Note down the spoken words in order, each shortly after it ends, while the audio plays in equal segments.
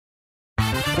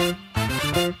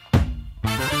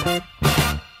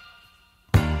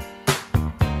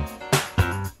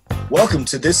Welcome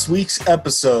to this week's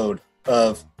episode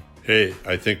of Hey,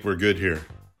 I think we're good here.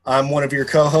 I'm one of your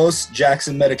co-hosts,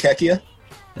 Jackson Metakekia.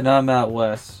 And I'm Matt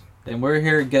West. And we're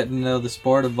here getting to know the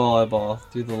sport of volleyball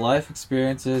through the life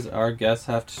experiences our guests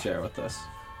have to share with us.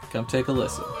 Come take a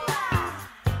listen.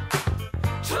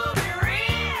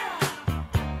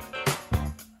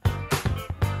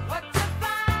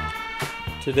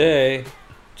 Today,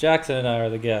 Jackson and I are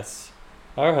the guests.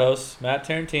 Our hosts, Matt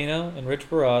Tarantino and Rich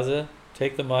Barraza,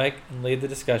 take the mic and lead the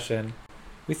discussion.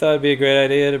 We thought it'd be a great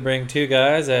idea to bring two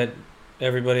guys that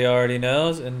everybody already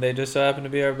knows, and they just so happen to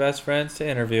be our best friends to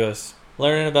interview us.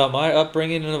 Learning about my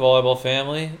upbringing in a volleyball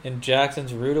family and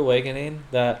Jackson's rude awakening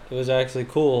that it was actually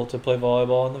cool to play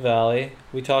volleyball in the Valley.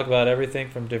 We talk about everything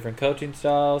from different coaching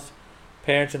styles,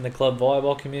 parents in the club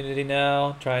volleyball community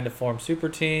now, trying to form super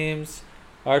teams,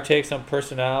 our takes on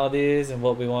personalities and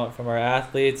what we want from our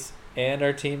athletes and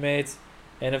our teammates,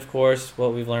 and of course,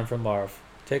 what we've learned from Marv.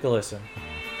 Take a listen.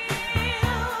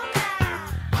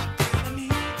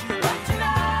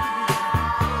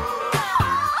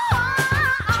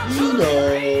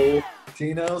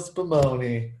 Tino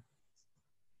Spumoni.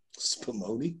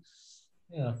 Spumoni?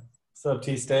 Yeah. What's up,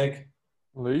 T-Steak?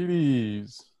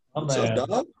 Ladies. What's up,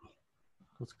 dog?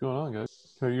 What's going on,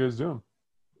 guys? How you guys doing?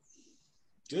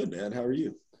 Good, man. How are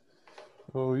you?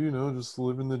 Oh, just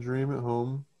living the dream at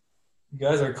home. You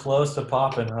guys are close to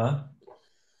popping, huh?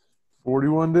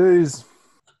 41 days.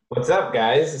 What's up,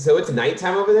 guys? So it's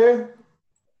nighttime over there?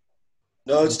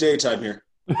 No, it's daytime here.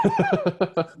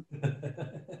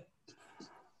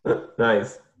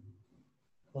 Nice.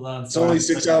 Hold on. It's only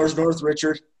 6 hours north,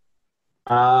 Richard.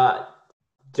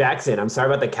 Jackson, I'm sorry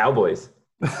about the Cowboys.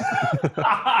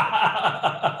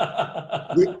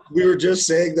 We were just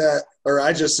saying that, or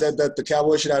I just said that the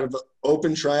Cowboys should have an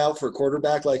open tryout for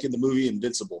quarterback like in the movie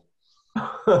Invincible.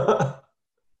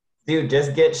 Dude,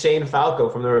 just get Shane Falco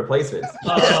from the replacements.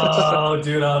 Oh,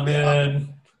 dude, I'm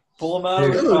in. Pull him out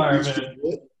of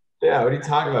retirement. Yeah, what are you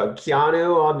talking about?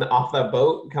 Keanu off that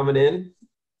boat coming in?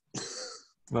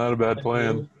 Not a bad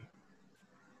plan.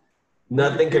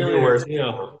 Nothing could be worse.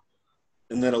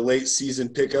 And then a late season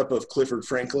pickup of Clifford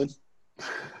Franklin.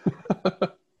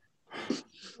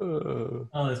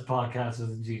 Oh, this podcast is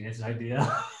a genius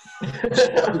idea.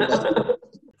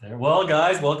 Well,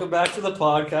 guys, welcome back to the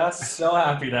podcast. So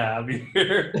happy to have you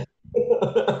here.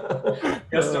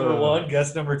 Guest number one,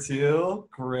 guest number two.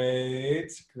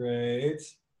 Great.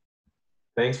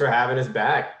 Thanks for having us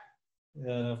back.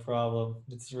 Yeah, no problem.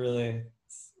 It's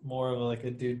more of like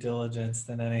a due diligence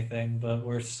than anything, but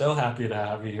we're so happy to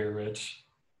have you here, Rich.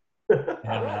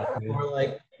 We're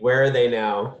like, where are they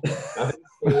now?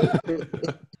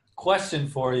 Question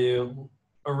for you,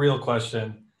 a real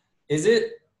question.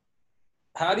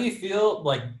 How do you feel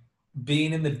like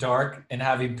being in the dark and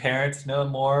having parents know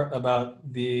more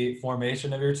about the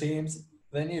formation of your teams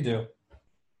than you do?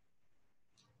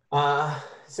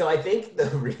 So I think the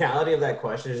reality of that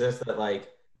question is just that like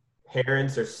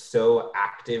parents are so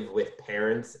active with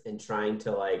parents and trying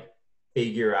to like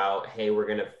figure out, hey, we're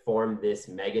going to form this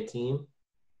mega team.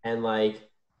 And like,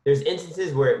 there's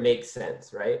instances where it makes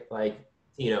sense, right? Like,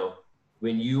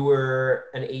 when you were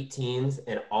an 18s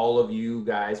and all of you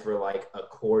guys were like a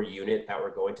core unit that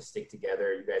were going to stick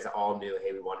together, you guys all knew,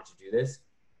 hey, we wanted to do this.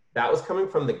 That was coming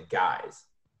from the guys,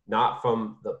 not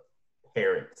from the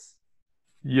parents.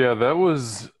 Yeah, that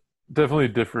was definitely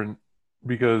different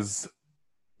because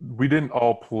we didn't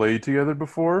all play together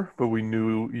before, but we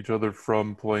knew each other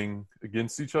from playing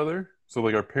against each other. So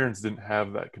like our parents didn't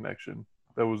have that connection.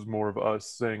 That was more of us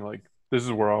saying like, this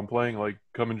is where I'm playing, like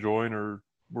come and join or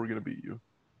we're going to beat you.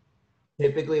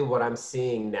 Typically what I'm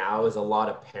seeing now is a lot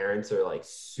of parents are like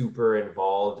super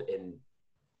involved in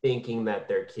thinking that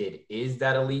their kid is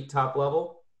that elite top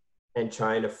level and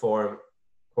trying to form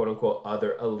quote unquote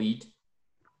other elite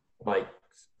like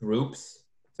groups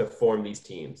to form these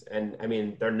teams. And I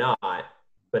mean, they're not,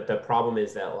 but the problem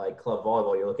is that like club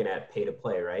volleyball, you're looking at pay to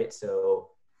play, right? So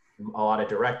a lot of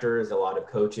directors, a lot of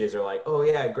coaches are like, oh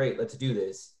yeah, great, let's do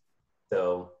this.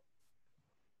 So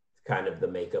it's kind of the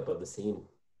makeup of the scene.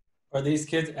 Are these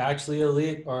kids actually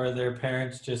elite, or are their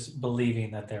parents just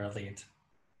believing that they're elite?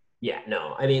 Yeah,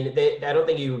 no. I mean, I don't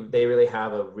think they really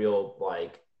have a real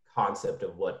like concept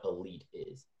of what elite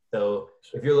is. So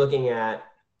if you're looking at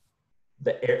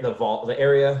the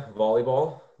area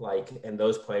volleyball, like, and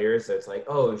those players, so it's like,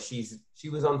 oh, she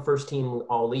was on first team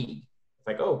all league. It's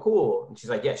like, oh, cool. And she's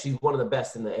like, yeah, she's one of the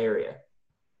best in the area.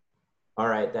 All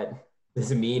right, that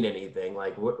doesn't mean anything.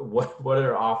 Like, what are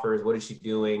her offers? What is she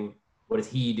doing? What is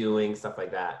he doing? Stuff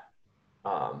like that.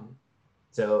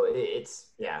 So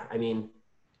I mean,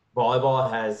 volleyball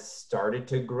has started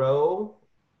to grow,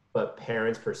 but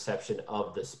parents' perception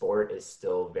of the sport is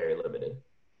still very limited.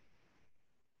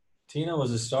 Tino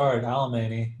was a star at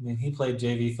Alemany. I mean, he played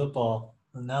JV football,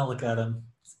 and now look at him.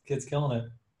 This kid's killing it.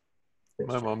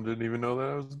 My mom didn't even know that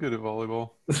I was good at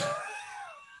volleyball.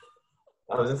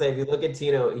 I was gonna say, if you look at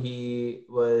Tino, he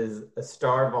was a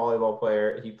star volleyball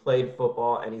player. He played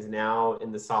football, and he's now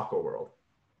in the soccer world.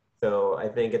 So I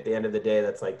think at the end of the day,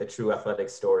 that's like the true athletic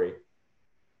story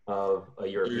of a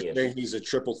European. You're saying he's a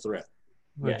triple threat.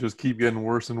 I just keep getting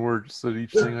worse and worse at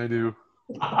each thing I do.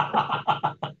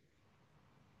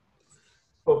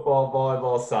 Football,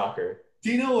 volleyball, soccer.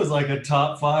 Tino was like a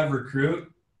top 5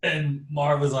 recruit, and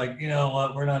Marv was like, you know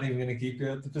what? We're not even going to keep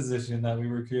you at the position that we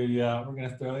recruited you out. We're going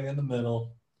to throw you in the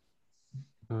middle.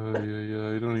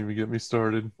 Yeah. Don't even get me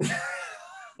started.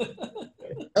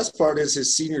 Best part is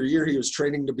his senior year, he was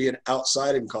training to be an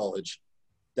outside in college.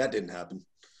 That didn't happen.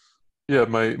 Yeah,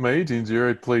 my 18th year,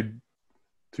 I played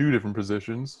 2 different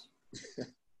positions.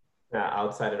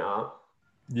 Outside and op.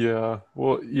 Yeah,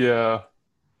 well, yeah.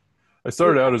 I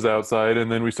started out as outside,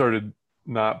 and then we started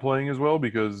not playing as well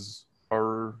because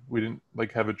we didn't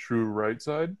like have a true right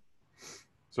side.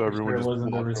 So everyone just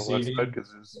wasn't pulled the on the left receiving. side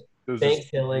because it was Bank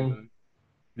just killing.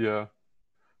 Yeah.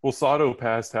 Well, Sato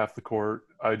passed half the court.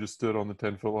 I just stood on the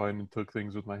 10-foot line and took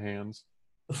things with my hands.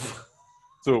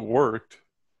 So it worked.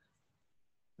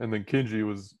 And then Kinji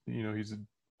was, he's a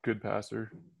good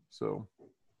passer. So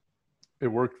it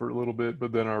worked for a little bit,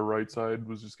 but then our right side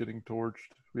was just getting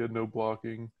torched. We had no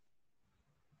blocking.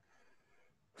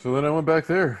 So then I went back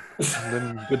there and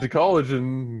then went to college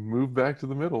and moved back to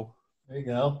the middle. There you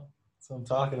go. That's what I'm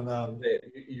talking about.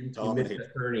 You missed the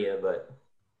hernia, but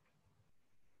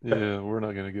Yeah, we're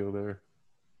not going to go there.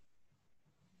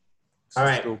 all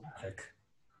right.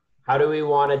 How do we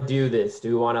want to do this? Do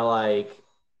we want to like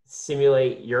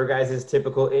simulate your guys'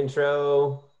 typical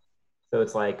intro? So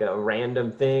it's like a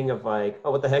random thing of like,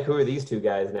 oh, what the heck? Who are these 2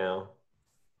 guys now?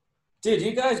 Dude,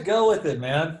 you guys go with it,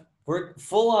 man. We're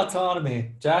full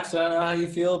autonomy. Jackson, I don't know how you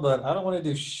feel, but I don't want to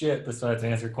do shit besides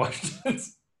answer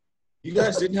questions. You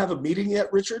guys didn't have a meeting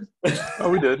yet, Richard? Oh,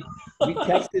 we did. We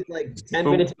texted like 10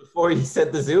 minutes before you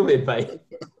sent the Zoom invite.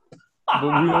 But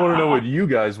we want to know what you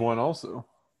guys want also.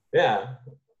 Yeah.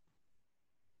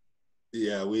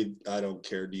 Yeah, I don't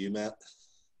care. Do you, Matt?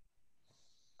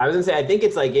 I was gonna say, I think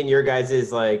it's like in your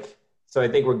guys' like, so I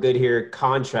think we're good here,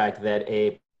 contract that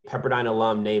a Pepperdine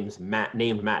alum named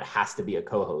Matt has to be a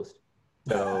co-host.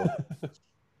 So, I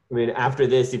mean, after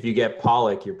this, if you get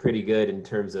Pollock, you're pretty good in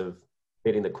terms of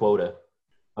hitting the quota.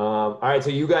 All right, so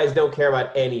you guys don't care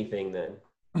about anything then.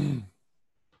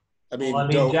 I mean,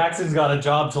 Jackson's got a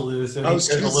job to lose, so he I was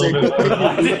cares a gonna little say, bit more than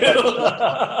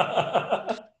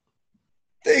I do.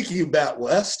 Thank you, Matt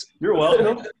West. You're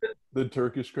welcome. The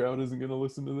Turkish crowd isn't going to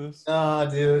listen to this.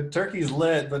 Dude, turkey's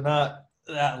lit, but not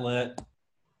that lit.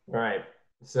 All right,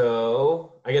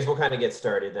 so I guess we'll kind of get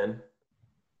started then.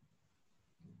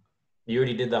 You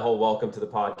already did the whole welcome to the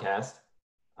podcast.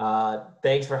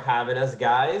 Thanks for having us,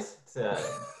 guys. It's a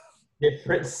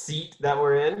different seat that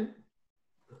we're in.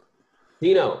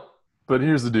 Dino. But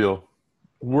here's the deal.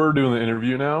 We're doing the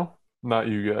interview now, not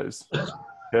you guys.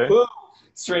 Okay?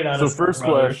 Straight out So of first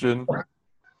question,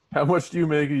 how much do you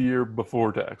make a year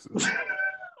before taxes?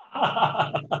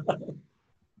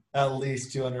 At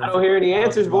least $200. I don't hear any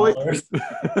answers, boys.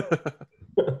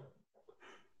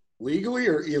 Legally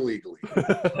or illegally?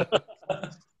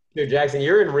 Dude, Jackson,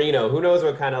 you're in Reno. Who knows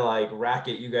what kind of like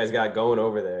racket you guys got going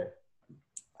over there?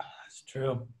 That's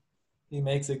true. He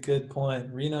makes a good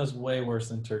point. Reno's way worse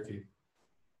than Turkey.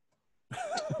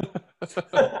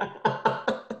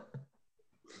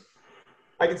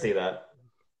 I can see that.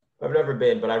 I've never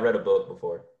been, but I read a book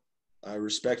before. I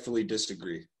respectfully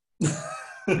disagree. It's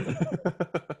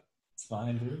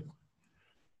fine, dude.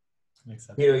 Makes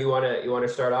sense. You want to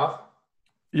start off?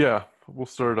 Yeah, we'll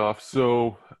start off.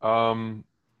 So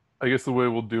I guess the way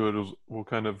we'll do it is we'll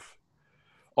kind of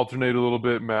alternate a little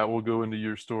bit. Matt will go into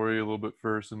your story a little bit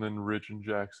first, and then Rich and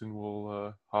Jackson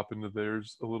will hop into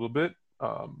theirs a little bit.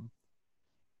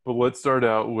 But let's start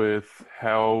out with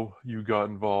how you got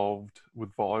involved with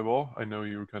volleyball. I know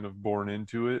you were kind of born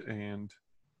into it and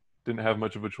didn't have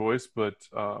much of a choice, but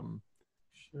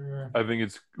Sure. I think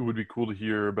it would be cool to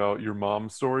hear about your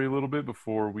mom's story a little bit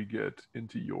before we get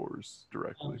into yours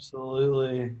directly.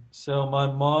 Absolutely. So my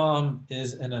mom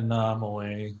is an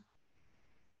anomaly.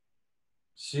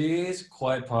 She's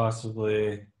quite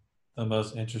possibly the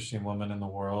most interesting woman in the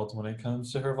world when it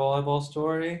comes to her volleyball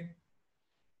story,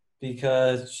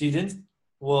 because she didn't,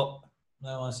 well,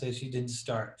 I want to say she didn't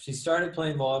start. She started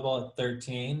playing volleyball at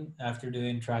 13 after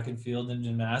doing track and field and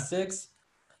gymnastics.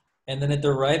 And then at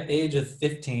the ripe age of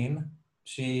 15,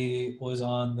 she was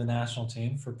on the national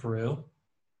team for Peru.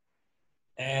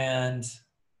 And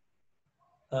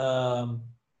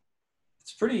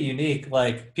it's pretty unique.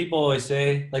 Like people always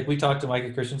say, like we talked to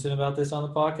Micah Christensen about this on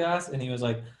the podcast, and he was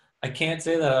like, I can't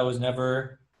say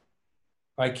that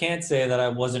I can't say that I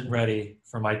wasn't ready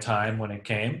for my time when it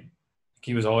came.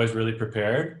 He was always really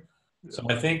prepared. So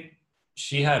I think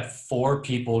she had 4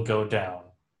 people go down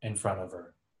in front of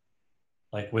her,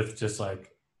 like with just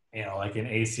like, like an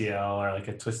ACL or like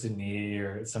a twisted knee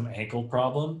or some ankle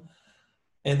problem.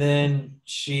 And then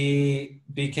she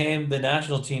became the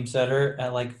national team setter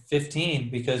at like 15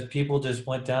 because people just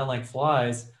went down like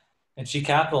flies, and she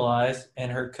capitalized.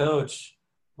 And her coach,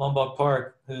 Lombok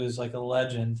Park, who's like a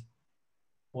legend,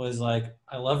 was like,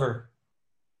 I love her.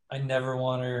 I never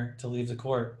want her to leave the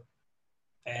court.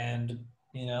 And,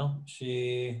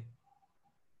 they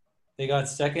got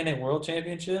second at world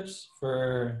championships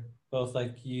for both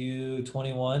like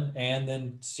U21 and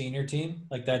then senior team,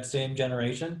 like that same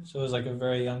generation. So it was like a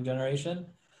very young generation.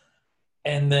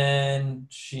 And then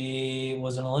she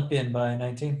was an Olympian by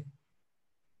 19.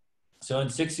 So in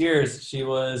 6 years, she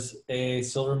was a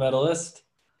silver medalist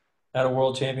at a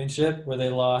world championship where they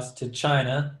lost to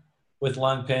China with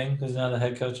Lang Ping, who's now the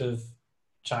head coach of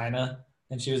China.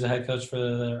 And she was the head coach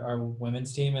for our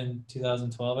women's team in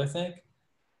 2012, I think.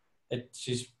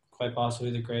 She's quite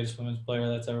possibly the greatest women's player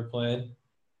that's ever played.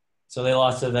 So they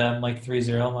lost to them like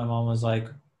 3-0. My mom was like,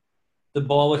 the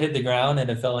ball would hit the ground and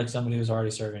it felt like somebody was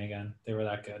already serving again. They were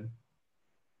that good.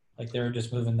 Like they were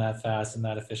just moving that fast and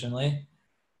that efficiently.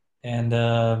 And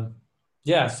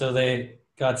so they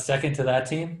got second to that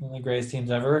team, one of the greatest teams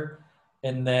ever.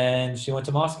 And then she went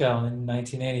to Moscow in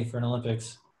 1980 for an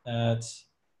Olympics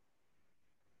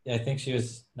I think she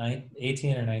was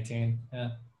 18 or 19. Yeah.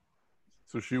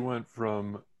 So she went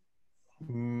from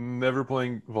never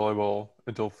playing volleyball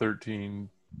until 13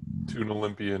 to an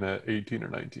Olympian at 18 or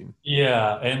 19.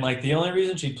 Yeah, and like the only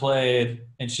reason she played,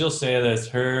 and she'll say this,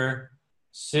 her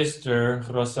sister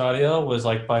Rosario was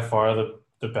like by far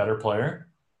the better player,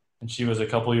 and she was a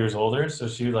couple years older, so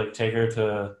she would like take her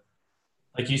to,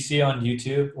 like you see on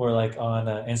YouTube or like on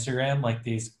Instagram, like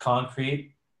these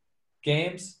concrete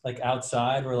games like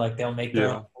outside where like they'll make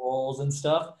their own holes and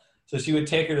stuff. So she would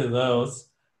take her to those,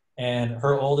 and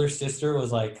her older sister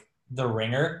was like the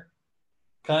ringer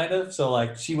kind of. So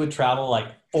like she would travel like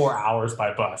 4 hours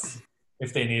by bus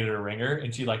if they needed a ringer,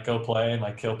 and she'd like go play and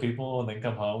like kill people and then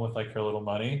come home with like her little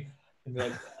money and be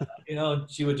like,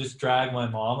 she would just drag my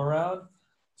mom around.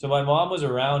 So my mom was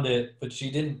around it, but she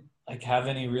didn't like have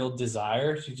any real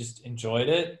desire. She just enjoyed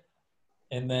it.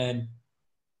 And then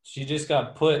she just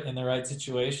got put in the right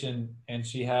situation, and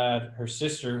she had her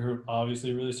sister who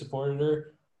obviously really supported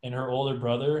her, and her older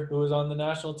brother who was on the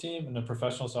national team and a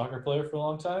professional soccer player for a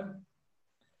long time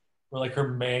were like her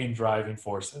main driving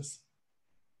forces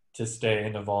to stay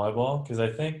into volleyball. Because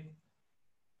I think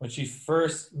when she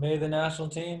first made the national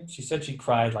team, she said she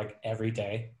cried like every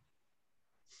day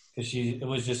because it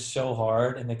was just so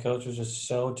hard, and the coach was just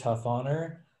so tough on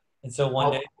her. And so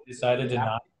one day she decided to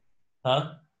not,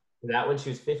 huh? Was that when she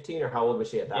was 15, or how old was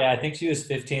she at that point? I think she was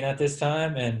 15 at this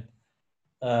time. And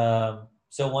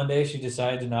so one day she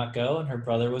decided to not go, and her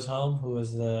brother was home, who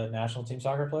was the national team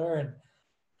soccer player. And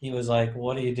he was like,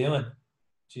 what are you doing?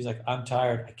 She's like, I'm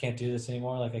tired. I can't do this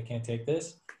anymore. Like, I can't take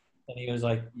this. And he was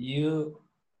like, he's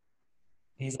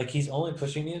like, he's only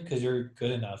pushing you because you're good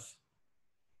enough.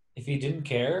 If he didn't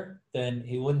care, then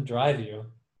he wouldn't drive you.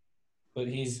 But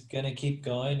he's going to keep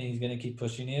going. He's going to keep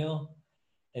pushing you.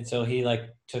 And so he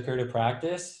like took her to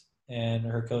practice, and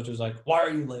her coach was like, why are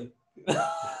you late? And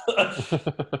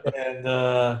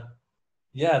that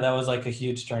was like a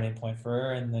huge turning point for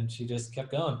her. And then she just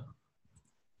kept going.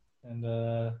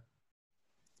 And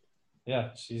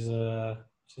she's a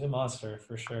monster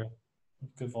for sure.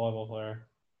 Good volleyball player.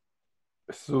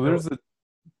 So there's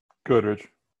go ahead, Rich.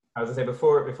 I was gonna say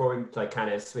before we like kind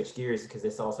of switch gears, because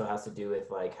this also has to do with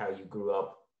like how you grew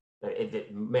up.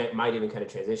 It might even kind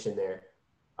of transition there.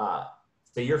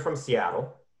 So you're from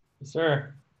Seattle. Yes,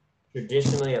 sir.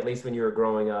 Traditionally, at least when you were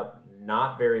growing up,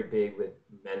 not very big with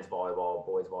men's volleyball,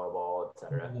 boys volleyball,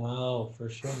 etc. No, for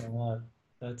sure not.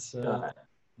 That's yeah.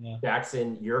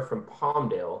 Jackson, you're from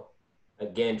Palmdale.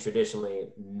 Again, traditionally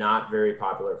not very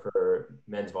popular for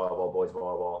men's volleyball, boys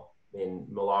volleyball. I mean,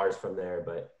 Millar's from there,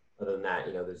 but other than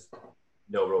that, there's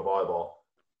no real volleyball.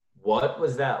 What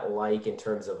was that like in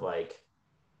terms of like,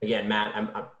 again, Matt,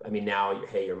 I mean, now,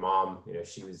 hey, your mom,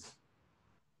 she was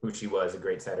who she was, a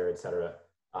great setter, et cetera.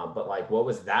 But like, what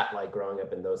was that like growing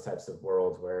up in those types of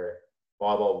worlds where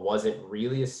volleyball wasn't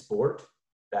really a sport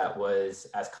that was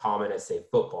as common as, say,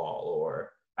 football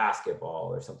or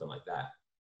basketball or something like that?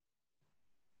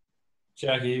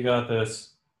 Jackie, you got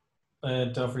this.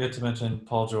 And don't forget to mention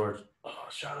Paul George. Oh,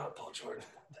 shout out Paul George.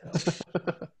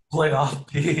 Playoff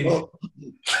P. Well,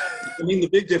 I mean, the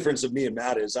big difference of me and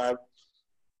Matt is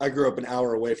I grew up an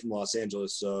hour away from Los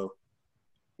Angeles, so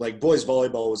like boys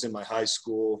volleyball was in my high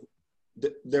school.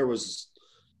 There was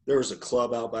a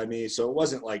club out by me, so it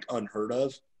wasn't like unheard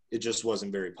of. It just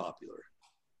wasn't very popular.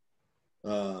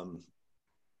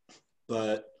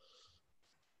 But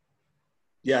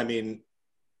yeah, I mean,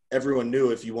 everyone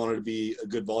knew if you wanted to be a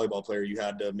good volleyball player, you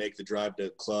had to make the drive to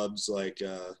clubs. Like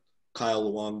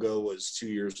Kyle Luongo was 2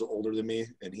 years older than me,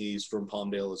 and he's from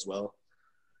Palmdale as well.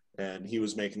 And he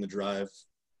was making the drive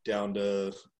down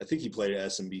to, I think he played at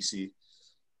SMBC.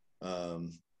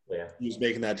 Yeah. He was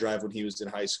making that drive when he was in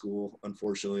high school.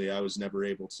 Unfortunately, I was never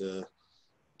able to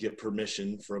get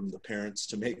permission from the parents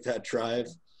to make that drive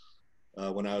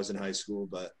when I was in high school.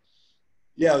 But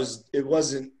yeah, it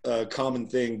wasn't a common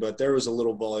thing, but there was a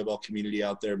little volleyball community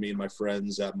out there, me and my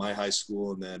friends at my high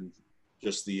school, and then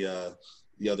just the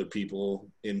other people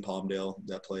in Palmdale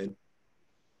that played.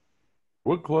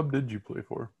 What club did you play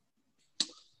for?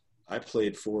 I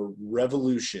played for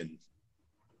Revolution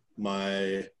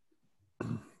my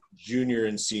junior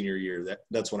and senior year.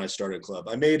 That's when I started club.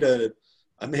 I made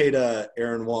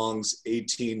Aaron Wong's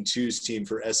 18-2s team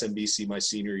for SMBC my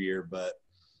senior year, but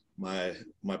my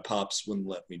pops wouldn't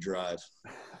let me drive.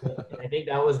 I think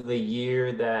that was the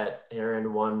year that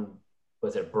Aaron won,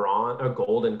 was it bronze or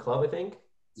gold in club, I think?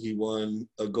 He won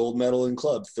a gold medal in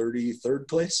club, 33rd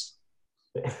place.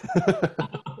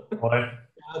 What?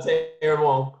 I'll say Aaron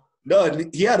Wong. No,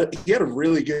 and he had a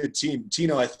really good team.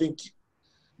 Tino, I think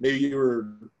maybe you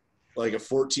were like a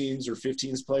 14s or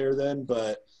 15s player then,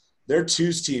 but their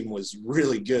 2s team was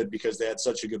really good because they had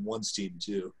such a good 1s team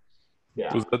too.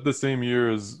 Yeah. Was that the same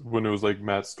year as when it was like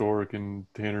Matt Stork and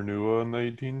Tanner Nua on the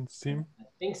 18s team? I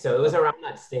think so. It was around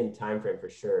that same time frame for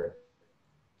sure.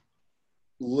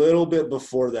 Little bit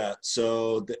before that.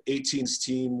 So the 18s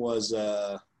team was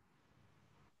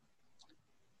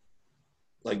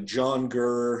like John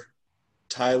Gurr,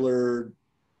 Tyler.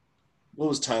 What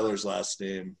was Tyler's last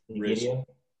name? Rich.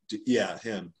 Yeah,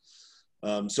 him.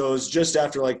 So it was just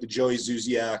after like the Joey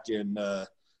Zuziak and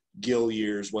Gill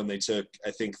years when they took,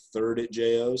 I think, 3rd at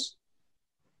JOs.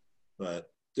 But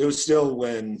it was still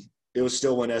when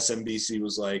SMBC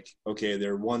was like, okay,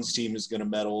 their 1s team is going to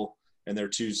medal and their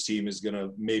 2s team is going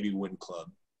to maybe win club.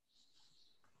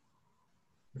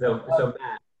 So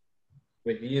Matt,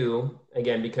 with you,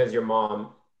 again, because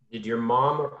did your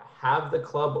mom have the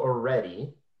club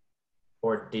already,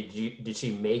 or did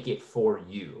she make it for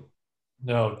you?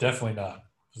 No, definitely not.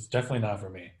 It was definitely not for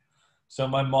me. So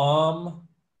my mom,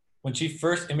 when she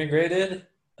first immigrated,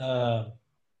 at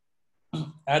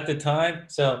the time,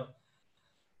 so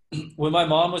when my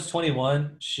mom was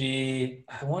 21, I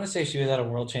want to say she was at a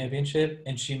world championship,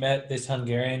 and she met this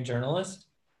Hungarian journalist,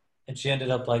 and she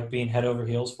ended up like being head over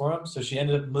heels for him. So she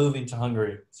ended up moving to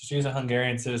Hungary. So she was a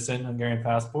Hungarian citizen, Hungarian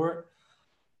passport.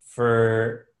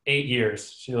 For 8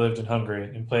 years, she lived in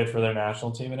Hungary and played for their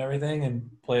national team and everything, and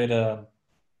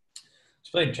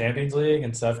she played Champions League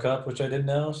and Sev Cup, which I didn't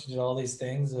know. She did all these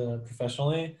things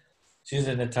professionally. She's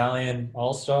an Italian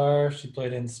all-star. She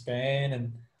played in Spain,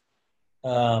 and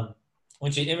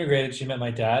when she immigrated, she met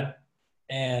my dad,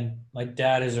 and my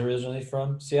dad is originally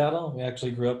from Seattle. We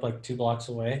actually grew up like 2 blocks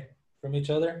away from each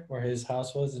other, where his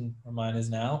house was and where mine is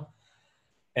now.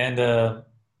 And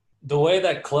the way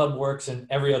that club works in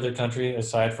every other country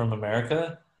aside from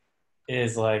America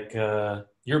is like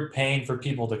you're paying for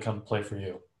people to come play for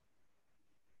you.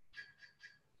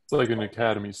 It's like an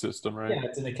academy system, right? Yeah,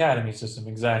 it's an academy system,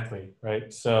 exactly,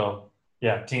 right? So,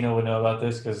 yeah, Tino would know about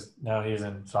this because now he's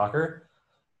in soccer.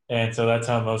 And so that's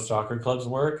how most soccer clubs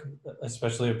work,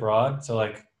 especially abroad. So,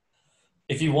 like,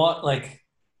 if you want, like,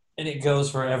 and it goes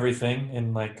for everything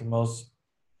in, like, most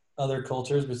other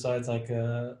cultures besides, like,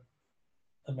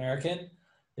 American,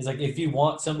 is like, if you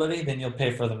want somebody, then you'll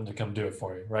pay for them to come do it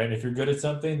for you, right? If you're good at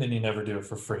something, then you never do it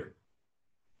for free.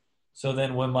 So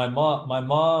then when my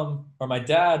mom or my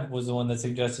dad was the one that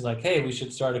suggested like, hey, we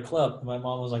should start a club. And my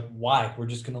mom was like, why? We're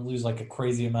just going to lose like a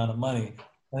crazy amount of money.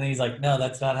 And he's like, no,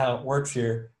 that's not how it works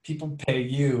here. People pay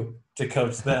you to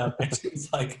coach them. And she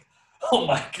was like, oh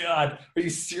my God, are you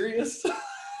serious?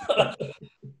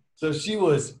 So she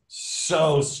was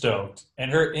so stoked.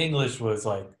 And her English was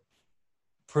like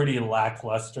pretty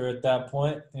lackluster at that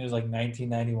point. It was like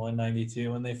 1991,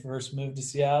 92 when they first moved to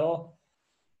Seattle.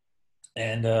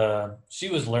 And she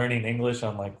was learning English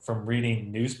on like from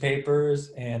reading newspapers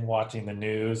and watching the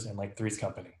news and like Three's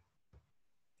Company.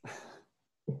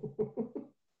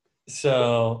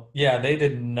 So yeah, they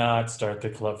did not start the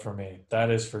club for me. That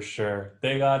is for sure.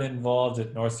 They got involved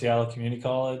at North Seattle Community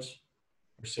College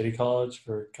or City College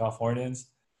for Californians,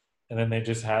 and then they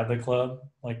just had the club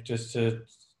like just to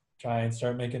try and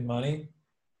start making money.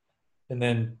 And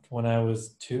then when I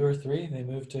was 2 or 3, they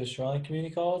moved to Shoreline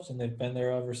Community College, and they've been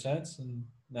there ever since. And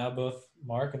now both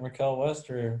Mark and Raquel West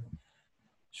are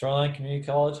Shoreline Community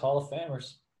College Hall of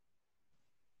Famers.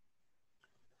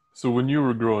 So when you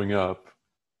were growing up,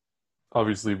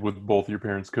 obviously with both your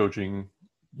parents coaching,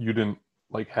 you didn't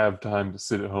like have time to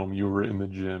sit at home. You were in the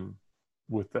gym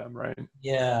with them, right?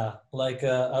 Yeah, like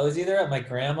I was either at my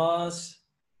grandma's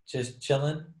just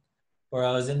chilling, or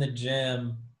I was in the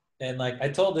gym. And like I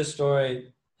told this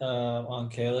story on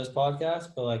Kayla's podcast,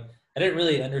 but like I didn't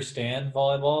really understand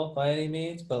volleyball by any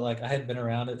means, but like I had been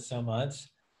around it so much.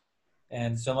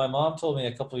 And so my mom told me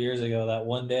a couple years ago that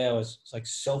one day I was like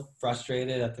so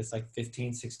frustrated at this like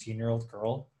 15, 16-year-old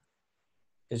girl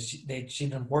because she'd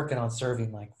been working on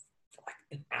serving like for like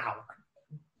an hour.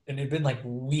 And it'd been like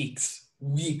weeks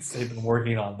they've been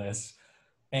working on this.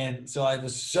 And so I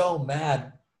was so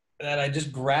mad that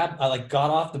I like got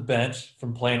off the bench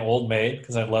from playing Old Maid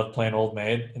because I love playing Old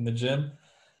Maid in the gym.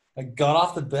 I got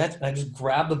off the bench and I just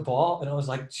grabbed the ball and I was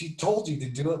like, she told you to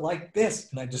do it like this.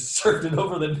 And I just served it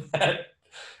over the net.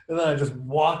 And then I just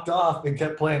walked off and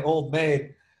kept playing Old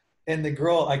Maid. And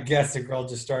I guess the girl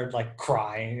just started like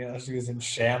crying. You know, she was in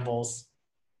shambles.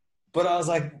 But I was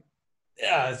like,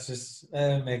 yeah,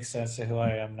 it makes sense to who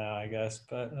I am now, I guess.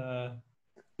 But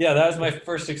yeah, that was my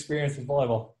first experience with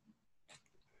volleyball.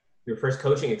 Your first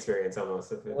coaching experience,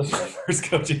 almost. My first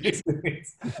coaching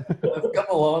experience. I've come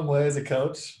a long way as a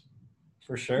coach,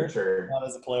 for sure. Not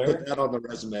as a player. Put that on the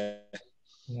resume.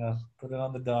 Yeah, put it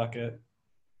on the docket.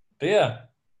 But yeah.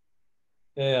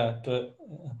 But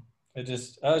I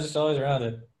was just always around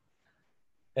it.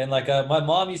 And like my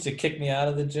mom used to kick me out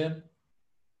of the gym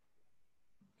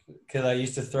because I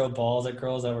used to throw balls at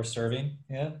girls that were serving.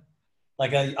 Yeah.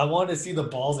 Like I wanted to see the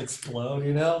balls explode,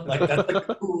 you know? Like that's like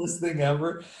the coolest thing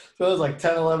ever. So I was like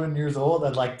 10, 11 years old.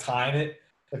 I'd like time it,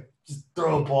 like just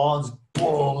throw a ball and just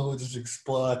boom, it would just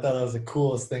explode. I thought that was the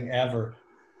coolest thing ever.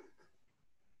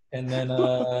 And then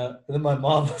my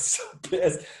mom was so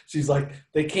pissed. She's like,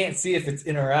 they can't see if it's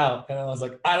in or out. And I was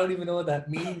like, I don't even know what that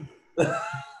means.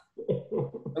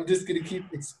 I'm just going to keep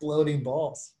exploding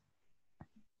balls.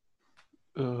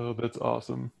 Oh, that's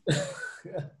awesome.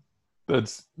 Yeah.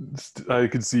 I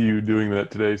could see you doing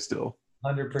that today still.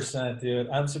 100%, dude.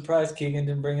 I'm surprised Keegan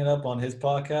didn't bring it up on his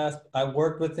podcast. I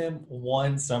worked with him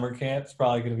one summer camp. It's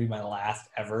probably going to be my last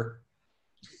ever.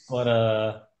 But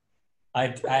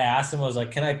I asked him, I was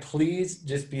like, can I please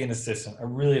just be an assistant? I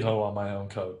really don't want my own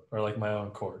coat or like my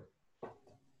own court.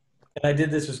 And I did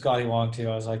this with Scotty Wong too.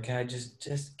 I was like, can I just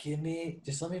let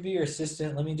me be your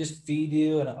assistant. Let me just feed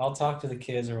you and I'll talk to the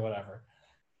kids or whatever.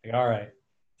 Like, all right.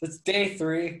 So it's day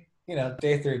 3.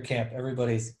 Day 3 of camp,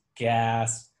 everybody's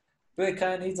gassed, but it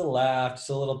kind of needs a laugh, just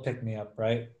a little pick-me-up,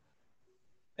 right?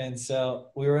 And so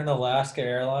we were in Alaska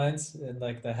Airlines in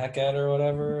like the Hecate or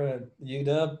whatever at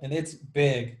UW, and it's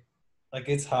big, like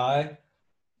it's high.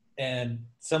 And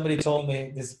somebody told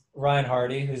me, this Ryan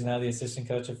Hardy, who's now the assistant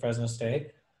coach at Fresno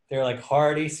State, they're like,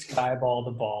 Hardy skyballed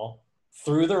the ball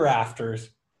through the rafters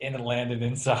and it landed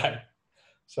inside.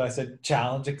 So I said,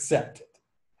 challenge accepted.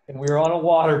 And we were on a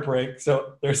water break.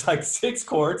 So there's like 6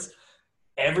 courts.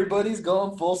 Everybody's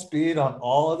going full speed on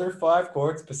all other 5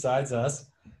 courts besides us.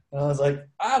 And I was like,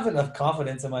 I have enough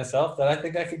confidence in myself that I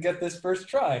think I could get this first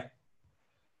try.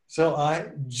 So I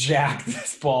jacked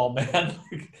this ball, man.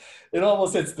 It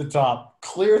almost hits the top,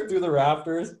 clear through the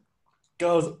rafters,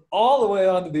 goes all the way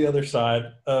onto the other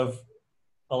side of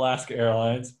Alaska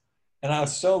Airlines. And I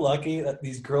was so lucky that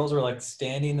these girls were like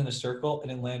standing in a circle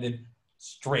and it landed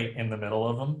straight in the middle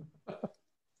of them.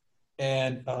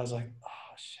 And I was like,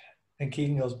 oh shit. And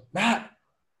Keegan goes, Matt,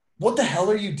 what the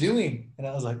hell are you doing? And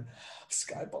I was like,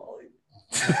 skyballing.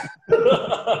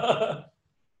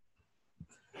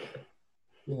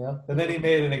 And then he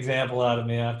made an example out of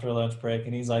me after lunch break.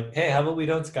 And he's like, hey, how about we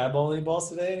don't skyball any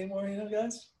balls today anymore,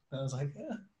 guys? And I was like,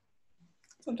 yeah.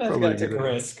 Sometimes you got to take a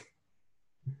risk.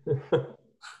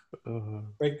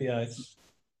 Break the ice.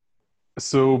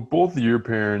 So both of your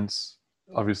parents,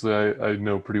 obviously I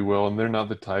know pretty well, and they're not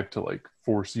the type to like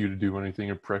force you to do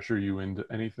anything or pressure you into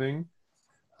anything.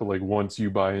 But like once you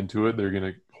buy into it, they're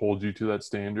going to hold you to that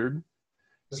standard.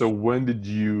 So when did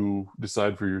you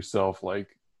decide for yourself, like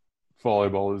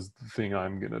volleyball is the thing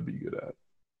I'm going to be good at?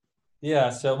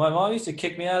 Yeah, so my mom used to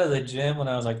kick me out of the gym when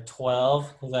I was like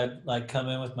 12 because I'd like come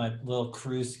in with my little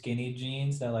crew skinny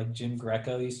jeans that like Jim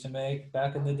Greco used to make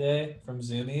back in the day from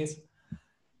Zoomies.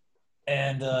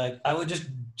 And I would just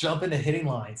jump into hitting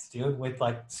lines, dude, with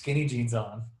like skinny jeans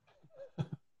on.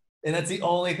 And that's the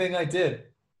only thing I did.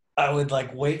 I would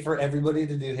like wait for everybody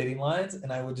to do hitting lines,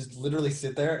 and I would just literally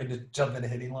sit there and just jump into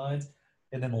hitting lines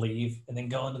and then leave and then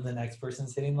go into the next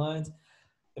person's hitting lines.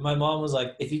 And my mom was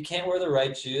like, if you can't wear the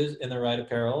right shoes and the right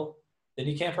apparel, then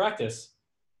you can't practice.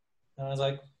 And I was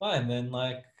like, fine, then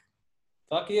like,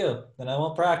 fuck you. Then I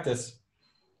won't practice.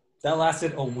 That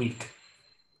lasted a week.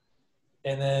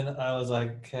 And then I was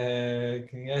like, okay,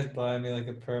 can you guys buy me like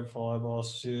a pair of volleyball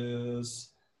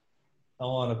shoes? I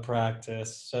want to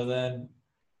practice. So then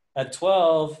at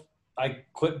 12, I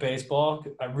quit baseball.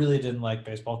 I really didn't like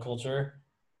baseball culture.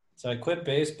 So I quit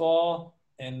baseball,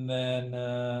 and then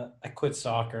I quit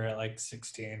soccer at like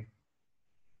 16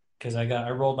 because I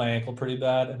rolled my ankle pretty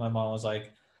bad, and my mom was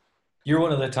like, "You're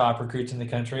one of the top recruits in the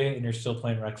country, and you're still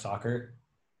playing rec soccer.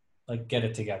 Like, get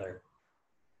it together."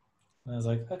 And I was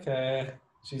like, "Okay."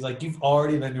 She's like, "You've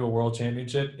already been to a world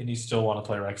championship, and you still want to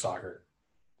play rec soccer."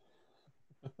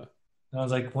 And I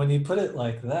was like, "When you put it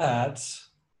like that."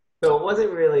 So it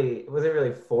wasn't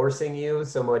really forcing you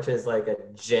so much as like a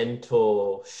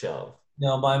gentle shove.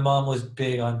 No, my mom was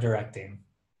big on directing.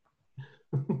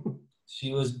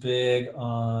 She was big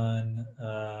on,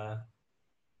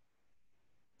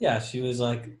 yeah, she was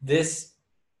like, this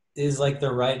is like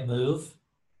the right move.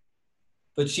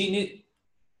 But she knew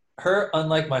her,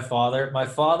 unlike my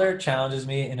father challenges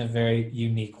me in a very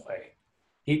unique way.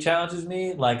 He challenges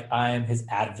me like I am his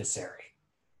adversary.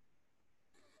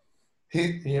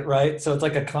 Right? So it's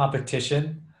like a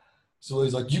competition. So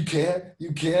he's like, you can't.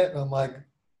 And I'm like,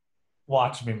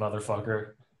 watch me,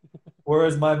 motherfucker.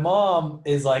 Whereas my mom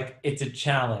is like, it's a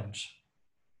challenge.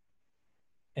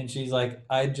 And she's like,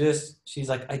 I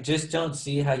just don't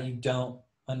see how you don't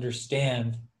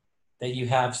understand that you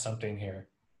have something here.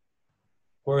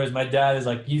 Whereas my dad is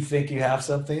like, you think you have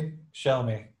something? Show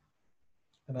me.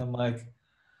 And I'm like,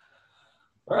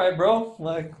 all right, bro,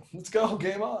 like, let's go,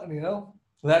 game on, you know?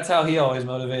 That's how he always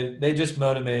motivated. They just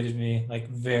motivated me like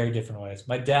very different ways.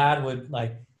 My dad would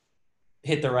like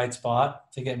hit the right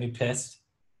spot to get me pissed.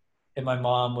 And my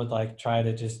mom would like try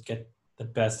to just get the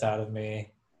best out of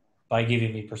me by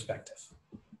giving me perspective.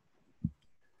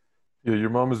 Yeah,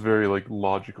 your mom is very like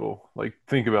logical. Like,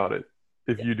 think about it.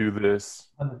 If you do this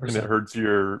 100%. and it hurts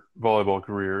your volleyball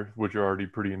career, which you're already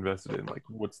pretty invested in, like,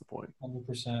 what's the point?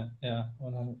 100%. Yeah.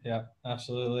 100, yeah,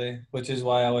 absolutely. Which is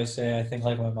why I always say I think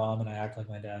like my mom and I act like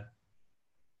my dad.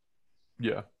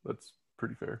 Yeah, that's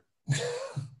pretty fair.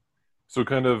 So,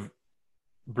 kind of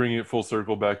bringing it full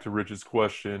circle back to Rich's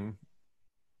question,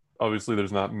 obviously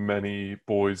there's not many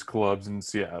boys clubs in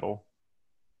Seattle.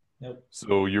 Nope.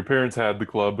 So your parents had the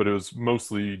club, but it was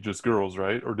mostly just girls,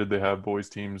 right? Or did they have boys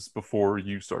teams before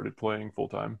you started playing full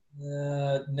time?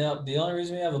 No, the only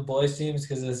reason we have a boys team is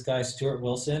because of this guy, Stuart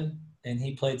Wilson, and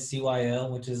he played CYO,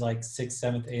 which is like 6th,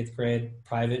 7th, 8th grade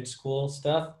private school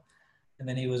stuff. And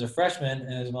then he was a freshman,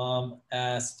 and his mom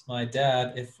asked my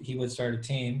dad if he would start a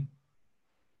team.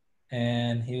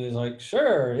 And he was like,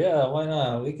 sure, yeah, why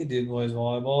not? We could do boys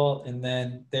volleyball. And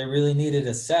then they really needed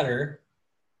a setter.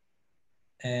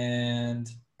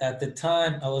 And at the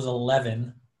time, I was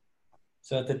 11.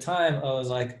 So at the time, I was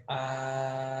like,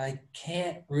 I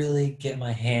can't really get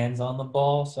my hands on the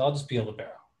ball, so I'll just be a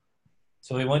libero.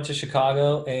 So we went to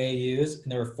Chicago AAUs,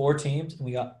 and there were 4 teams, and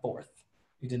we got 4th.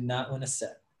 We did not win a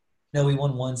set. No, we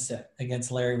won 1 set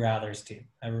against Larry Rather's team.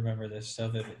 I remember this so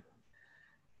vivid.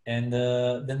 And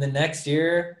then the next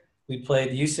year, we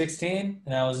played U16,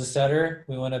 and I was a setter.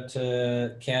 We went up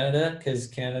to Canada because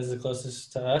Canada's the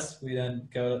closest to us. We didn't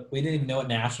even know what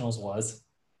nationals was.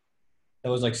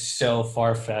 That was like so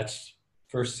far-fetched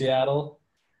for Seattle.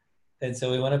 And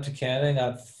so we went up to Canada and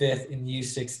got 5th in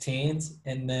U16s.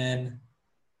 And then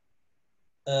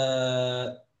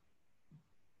U14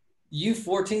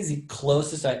 is the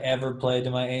closest I ever played to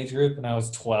my age group, and I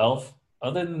was 12.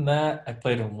 Other than that, I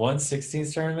played in 1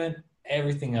 16th tournament.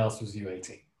 Everything else was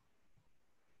U18.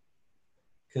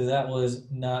 Because that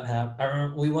was not happening. I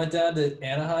remember we went down to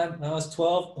Anaheim when I was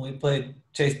 12, and we played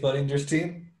Chase Buddinger's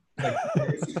team. Like,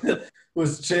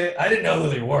 I didn't know who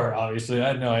they were, obviously. I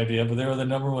had no idea, but they were the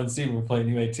number 1 seed. We were playing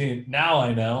U18. Now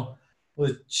I know.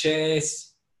 With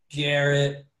Chase,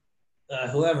 Garrett,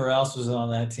 whoever else was on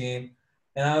that team.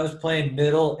 And I was playing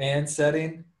middle and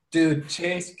setting. Dude,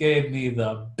 Chase gave me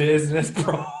the business,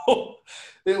 bro.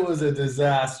 It was a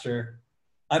disaster.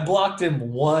 I blocked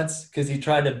him once because he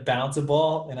tried to bounce a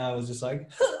ball, and I was just like,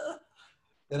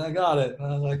 and I got it. And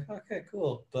I was like, okay,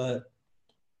 cool. But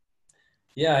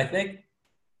Yeah, I think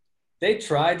they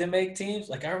tried to make teams.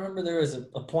 Like I remember there was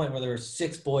a point where there were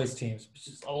 6 boys teams, which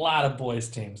is a lot of boys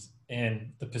teams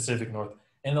in the Pacific North.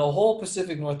 In the whole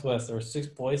Pacific Northwest, there were 6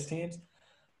 boys teams,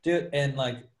 dude. And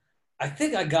like, I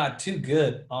think I got too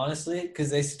good, honestly, because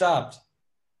they stopped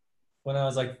when I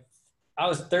was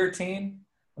 13.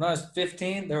 When I was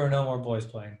 15, there were no more boys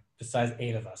playing besides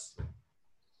 8 of us. And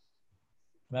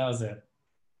that was it.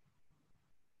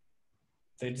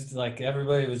 They just like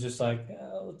everybody was just like, yeah,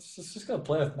 let's just go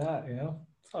play with Matt.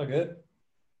 It's all good.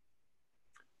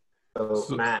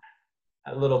 So Matt,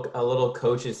 a little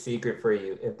coach's secret for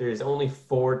you. If there's only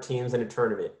 4 teams in a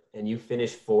tournament and you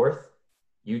finish fourth,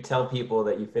 you tell people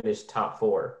that you finished top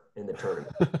 4 in the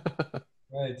tournament.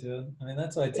 Right, dude. I mean,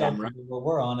 that's what I tell people, but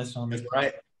we're honest on this.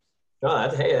 Right. No,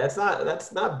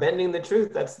 that's not bending the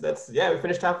truth. That's we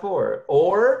finished top 4.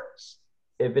 Or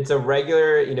if it's a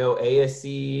regular,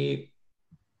 ASC,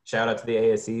 shout out to the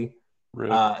ASC.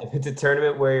 Right. If it's a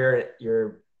tournament where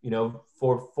you're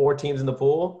four teams in the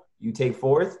pool, you take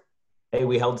fourth. Hey,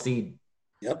 we held seed.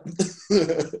 Yep.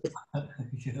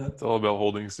 Yeah. It's all about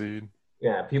holding seed.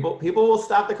 Yeah, people will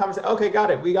stop the conversation. Okay, got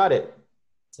it. We got it.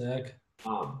 Sick.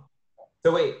 So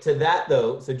wait, to that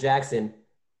though, so Jackson,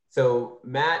 so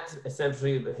Matt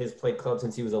essentially has played club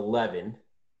since he was 11,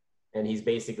 and he's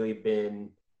basically been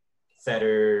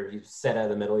setter, you set out of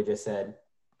the middle, he just said.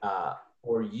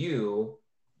 For you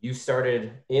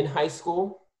started in high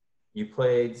school, you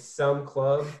played some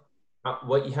club.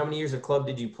 How many years of club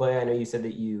did you play? I know you said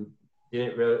that you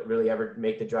didn't really ever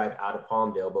make the drive out of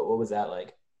Palmdale, but what was that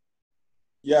like?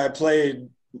 Yeah, I played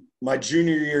my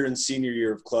junior year and senior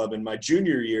year of club. In my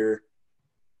junior year,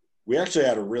 we actually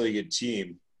had a really good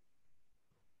team.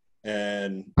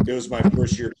 And it was my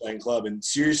first year playing club. And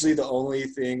seriously, the only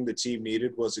thing the team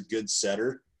needed was a good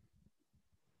setter.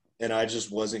 And I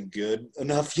just wasn't good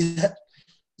enough yet.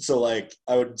 So, like,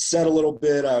 I would set a little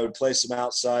bit. I would play some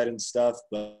outside and stuff.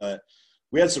 But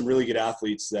we had some really good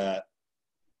athletes that,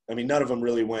 I mean, none of them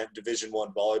really went Division I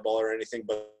volleyball or anything,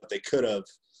 but they could have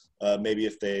maybe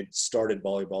if they started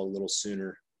volleyball a little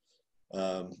sooner.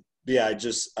 But yeah, I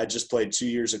just played 2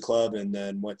 years of club and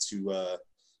then went to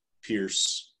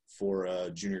Pierce for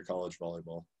junior college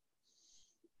volleyball.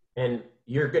 And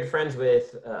you're good friends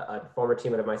with a former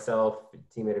teammate of myself,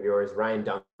 teammate of yours, Ryan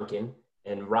Duncan.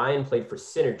 And Ryan played for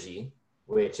Synergy,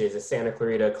 which is a Santa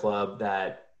Clarita club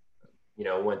that,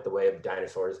 went the way of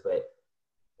dinosaurs. But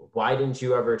why didn't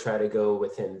you ever try to go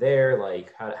with him there?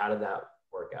 Like, how did that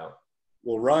work out?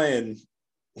 Well, Ryan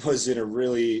was in a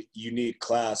really unique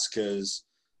class because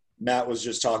Matt was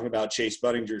just talking about Chase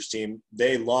Buddinger's team.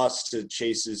 They lost to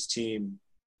Chase's team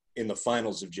in the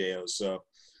finals of JO. So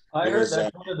I heard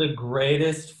that's one of the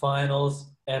greatest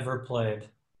finals ever played.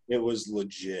 It was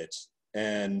legit.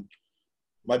 And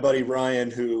my buddy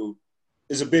Ryan, who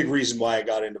is a big reason why I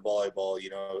got into volleyball,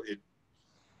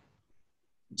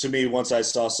 to me, once I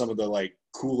saw some of the like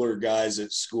cooler guys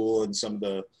at school and some of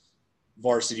the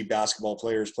varsity basketball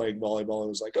players playing volleyball, it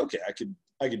was like, okay,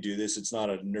 I could do this. It's not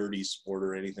a nerdy sport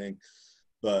or anything.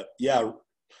 But yeah,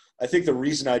 I think the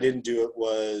reason I didn't do it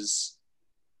was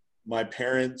my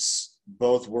parents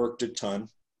both worked a ton,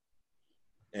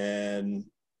 and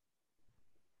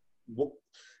it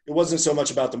wasn't so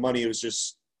much about the money. It was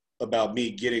just about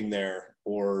me getting there,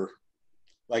 or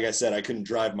like I said, I couldn't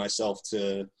drive myself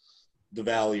to the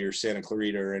Valley or Santa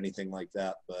Clarita or anything like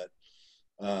that. But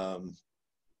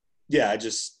yeah, it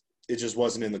just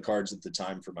wasn't in the cards at the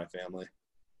time for my family.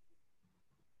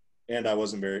 And I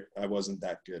wasn't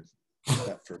that good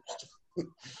at first.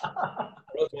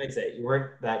 Growth mindset. You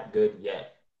weren't that good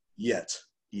yet. Yet.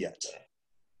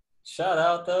 Shout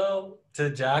out though to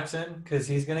Jackson, because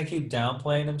he's gonna keep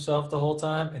downplaying himself the whole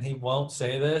time, and he won't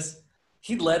say this.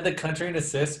 He led the country in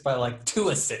assists by like 2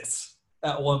 assists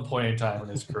at one point in time in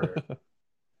his career,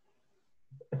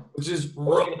 which is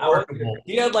remarkable.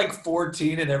 He had like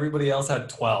 14, and everybody else had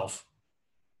 12.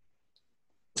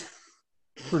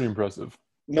 Pretty impressive.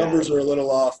 Numbers are a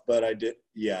little off, but I did.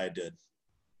 Yeah, I did.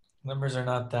 Numbers are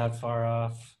not that far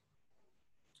off.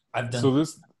 So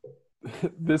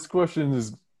this question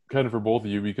is kind of for both of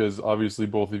you, because obviously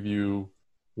both of you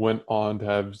went on to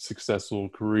have successful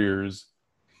careers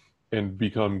and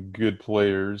become good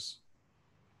players,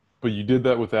 but you did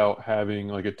that without having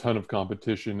like a ton of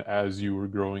competition as you were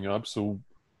growing up. So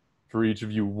for each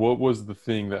of you, what was the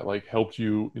thing that like helped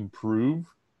you improve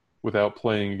without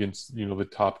playing against, the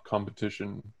top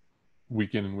competition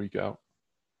week in and week out?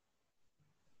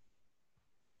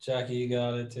 Jackie, you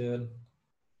got it, dude.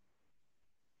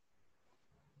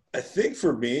 I think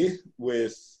for me,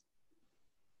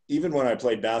 even when I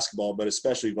played basketball, but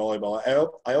especially volleyball,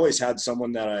 I always had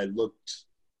someone that I looked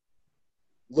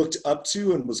looked up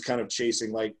to and was kind of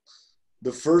chasing. Like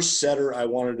the first setter I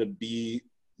wanted to be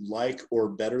like or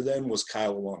better than was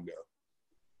Kyle Longo.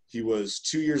 He was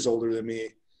 2 years older than me.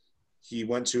 He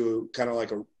went to kind of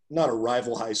like not a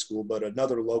rival high school, but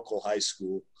another local high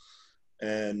school.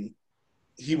 And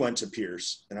he went to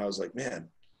Pierce. And I was like, man,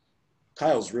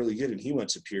 Kyle's really good. And he went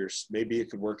to Pierce. Maybe it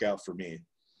could work out for me.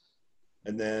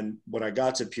 And then when I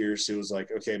got to Pierce, it was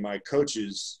like, okay, my coach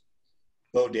is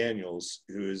Bo Daniels,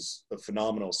 who is a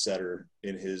phenomenal setter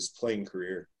in his playing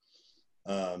career.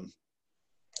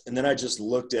 And then I just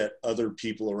looked at other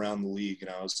people around the league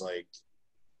and I was like,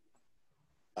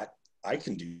 I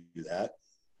can do that.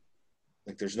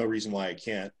 Like, there's no reason why I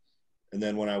can't. And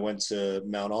then when I went to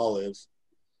Mount Olive,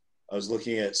 I was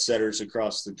looking at setters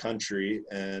across the country,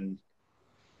 and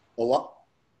a lot,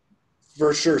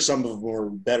 for sure, some of them were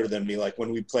better than me. Like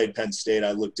when we played Penn State,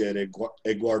 I looked at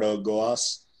Eduardo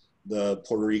Goas, the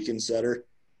Puerto Rican setter.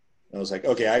 And I was like,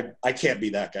 okay, I can't be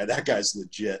that guy. That guy's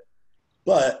legit.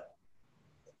 But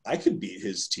I could beat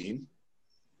his team.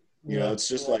 You know, it's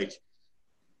just like,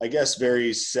 I guess,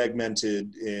 very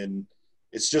segmented in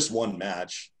it's just one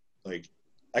match. Like,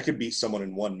 I could beat someone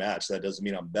in one match. That doesn't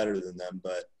mean I'm better than them,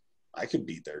 but I could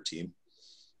beat their team.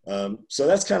 So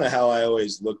that's kind of how I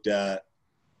always looked at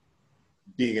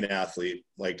being an athlete.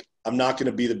 Like, I'm not going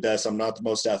to be the best. I'm not the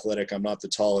most athletic. I'm not the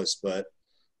tallest, but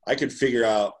I could figure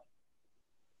out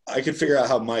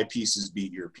how my pieces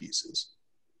beat your pieces.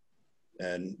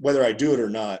 And whether I do it or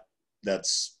not,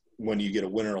 that's when you get a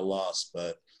win or a loss.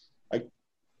 But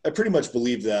I pretty much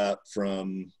believe that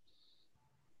from,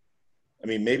 I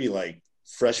mean, maybe like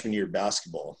freshman year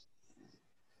basketball.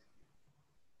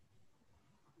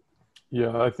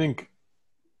 Yeah, I think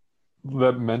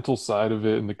that mental side of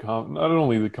it and not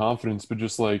only the confidence, but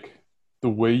just like the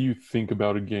way you think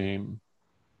about a game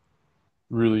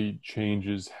really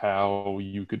changes how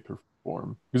you could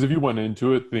perform. Because if you went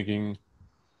into it thinking,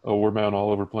 oh, we're Mount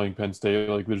Oliver playing Penn State,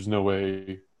 like there's no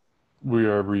way we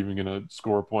are ever even going to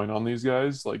score a point on these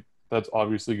guys, like that's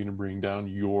obviously going to bring down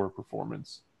your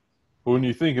performance. But when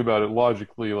you think about it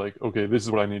logically, like, okay, this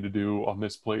is what I need to do on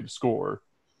this play to score,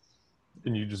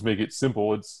 and you just make it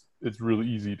simple, it's really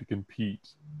easy to compete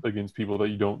against people that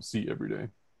you don't see every day.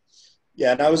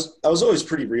 Yeah, and I was always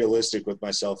pretty realistic with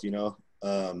myself, you know.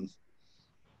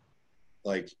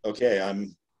 Like, okay,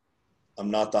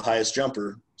 I'm not the highest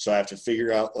jumper, so I have to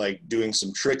figure out like doing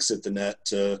some tricks at the net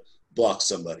to block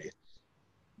somebody,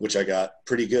 which I got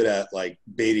pretty good at, like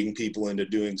baiting people into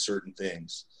doing certain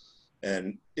things.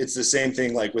 And it's the same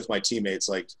thing like with my teammates.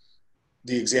 Like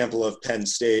the example of Penn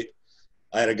State,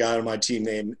 I had a guy on my team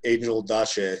named Angel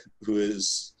Dache, who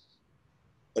is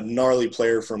a gnarly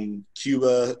player from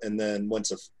Cuba, and then went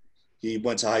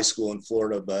to high school in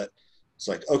Florida. But it's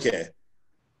like, okay,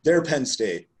 they're Penn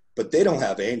State, but they don't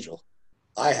have Angel.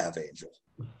 I have Angel.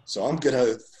 So I'm going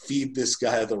to feed this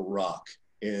guy the rock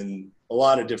in a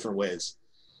lot of different ways.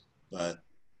 But,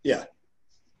 yeah.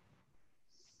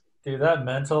 Dude, that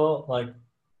mental, like,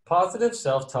 positive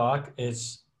self-talk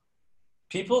is –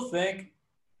 people think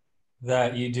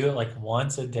that you do it, like,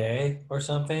 once a day or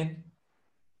something,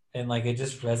 and, like, it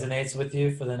just resonates with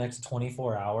you for the next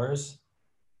 24 hours.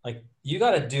 Like, you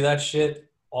got to do that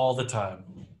shit all the time.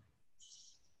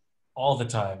 All the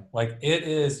time. Like, it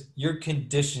is – you're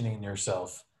conditioning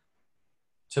yourself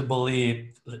to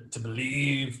believe –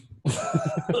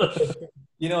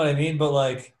 you know what I mean? But,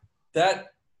 like, that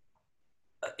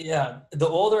 – yeah, the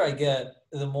older I get,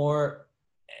 the more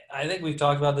 – I think we've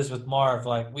talked about this with Marv.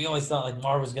 Like, we always thought, like,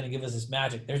 Marv was going to give us this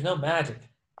magic. There's no magic.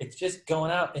 It's just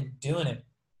going out and doing it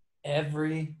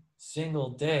every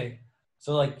single day.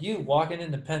 So, like, you walking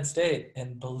into Penn State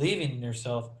and believing in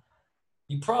yourself,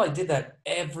 you probably did that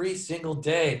every single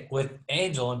day with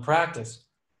Angel in practice.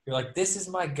 You're like, this is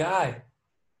my guy.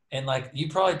 And, like, you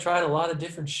probably tried a lot of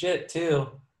different shit,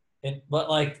 too. But,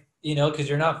 like, you know, because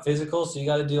you're not physical, so you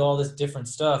got to do all this different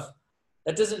stuff.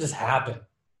 That doesn't just happen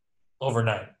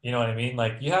overnight. You know what I mean?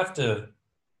 Like, you have to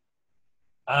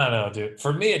 – I don't know, dude.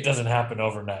 For me, it doesn't happen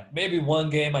overnight. Maybe one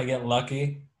game I get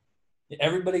lucky.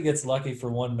 Everybody gets lucky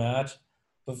for one match.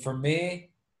 But for me,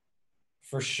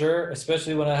 for sure,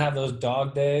 especially when I have those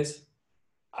dog days,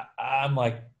 I'm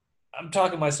like – I'm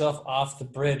talking myself off the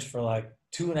bridge for like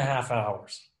 2.5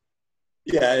 hours.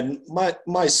 Yeah, and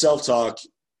my self-talk –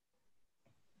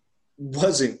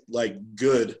 wasn't like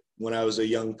good when I was a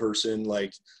young person,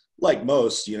 like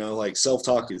most, you know, like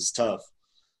self-talk is tough.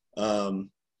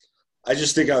 I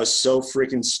just think I was so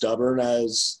freaking stubborn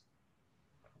as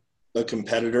a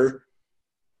competitor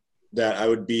that I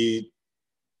would be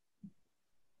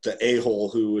the a-hole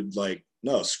who would like,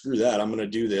 no, screw that. I'm going to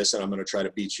do this and I'm going to try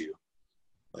to beat you.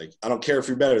 Like, I don't care if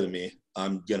you're better than me.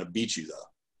 I'm going to beat you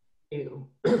though.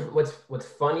 What's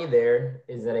funny there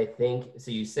is that I think,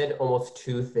 so you said almost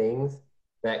two things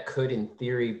that could in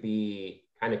theory be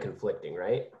kind of conflicting,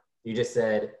 right? You just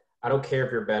said, I don't care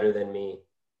if you're better than me,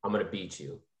 I'm going to beat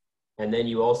you. And then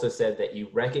you also said that you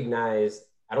recognize,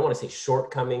 I don't want to say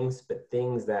shortcomings, but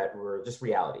things that were just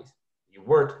realities. You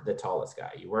weren't the tallest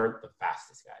guy. You weren't the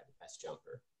fastest guy, the best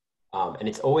jumper. And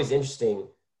it's always interesting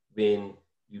when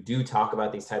you do talk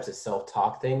about these types of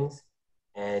self-talk things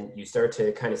and you start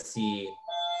to kind of see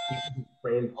people who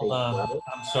frame things well.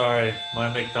 I'm sorry.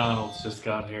 My McDonald's just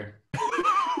got here.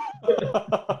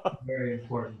 Very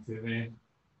important to me.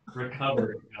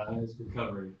 Recovery, guys.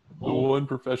 Recovery. The one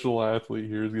professional athlete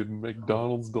here is getting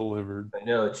McDonald's delivered. I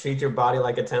know. Treat your body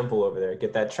like a temple over there.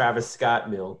 Get that Travis Scott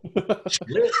meal.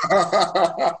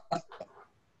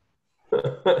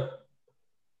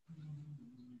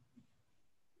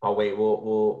 Oh wait,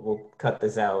 we'll cut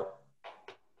this out.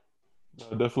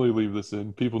 I'll definitely leave this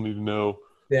in. People need to know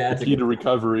Yeah, the key to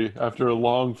recovery after a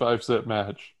long 5-set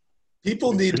match.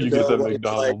 People need to know what it's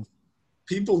like.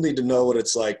 People need to know what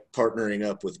it's like partnering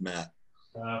up with Matt.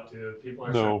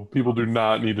 People do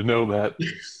not need to know that.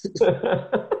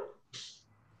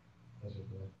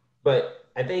 But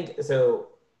I think, so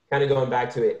kind of going back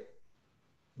to it,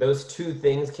 those two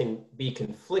things can be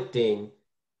conflicting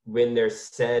when they're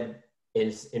said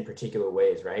in particular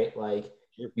ways, right? Like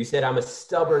you said, I'm a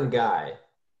stubborn guy,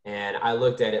 and I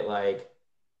looked at it like,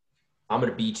 I'm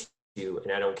going to beat you,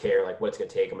 and I don't care like what it's going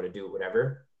to take. I'm going to do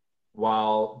whatever,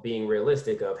 while being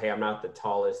realistic of, hey, I'm not the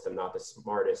tallest, I'm not the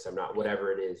smartest, I'm not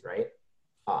whatever it is, right?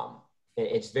 And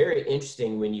it's very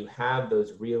interesting when you have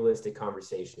those realistic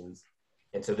conversations.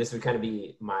 And so this would kind of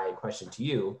be my question to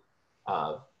you.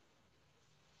 I'm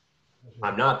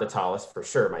not the tallest for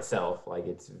sure myself, like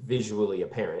it's visually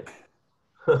apparent.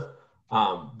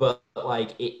 But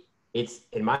like it's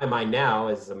in my mind now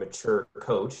as a mature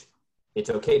coach, it's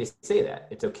okay to say that.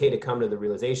 It's okay to come to the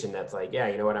realization that's like, yeah,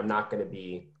 you know what, I'm not going to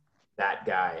be that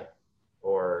guy,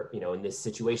 or, you know, in this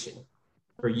situation.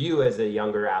 For you as a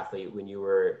younger athlete, when you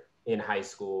were in high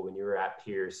school, when you were at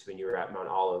Pierce, when you were at Mount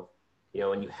Olive, you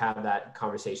know, and you have that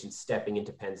conversation stepping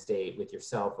into Penn State with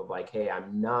yourself of like, hey,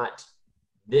 I'm not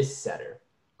this setter,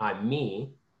 I'm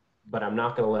me, but I'm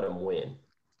not going to let him win.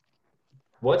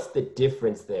 What's the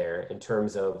difference there in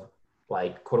terms of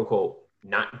like, quote unquote,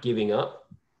 not giving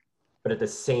up, but at the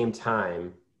same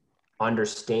time,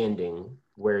 understanding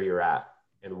where you're at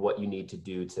and what you need to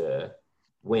do to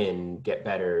win, get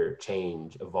better,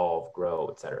 change, evolve, grow,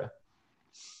 etc.?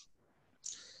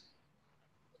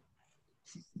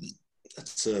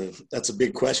 That's a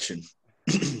big question.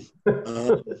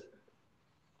 Good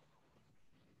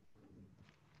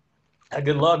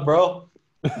luck, bro.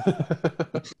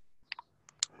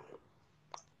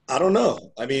 I don't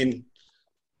know. I mean,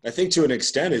 I think to an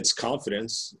extent it's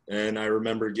confidence. And I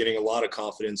remember getting a lot of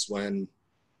confidence when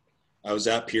I was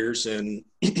at Pierce, and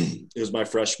it was my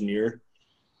freshman year.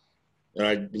 And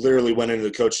I literally went into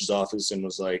the coach's office and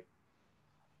was like,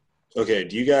 okay,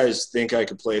 do you guys think I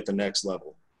could play at the next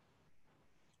level?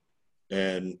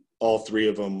 And all three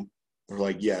of them were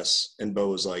like, yes. And Bo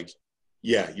was like,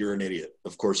 yeah, you're an idiot.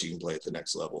 Of course you can play at the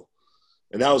next level.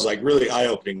 And that was like really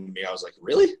eye-opening to me. I was like,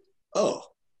 really? Oh,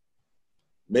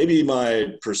 maybe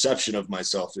my perception of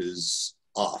myself is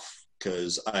off,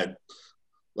 because I,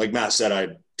 like Matt said,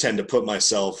 I tend to put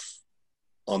myself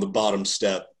on the bottom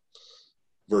step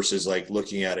versus like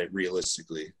looking at it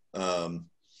realistically.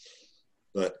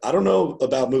 But I don't know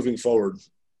about moving forward,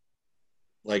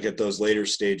 like at those later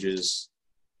stages.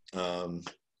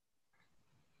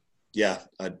 Yeah,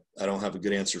 I don't have a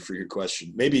good answer for your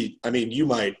question. Maybe, I mean, you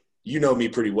might, you know me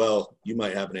pretty well. You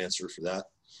might have an answer for that.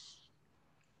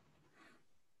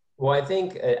 Well, I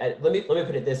think let me put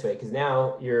it this way, because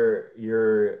now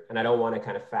you're, and I don't want to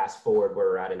kind of fast forward where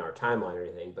we're at in our timeline or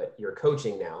anything, but you're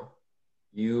coaching now.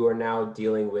 You are now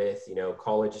dealing with, you know,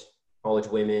 college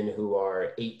women who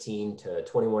are 18 to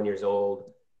 21 years old,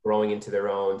 growing into their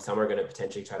own. Some are going to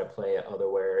potentially try to play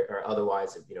otherwhere or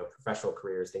otherwise, you know, professional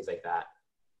careers, things like that.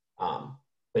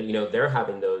 But you know, they're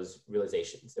having those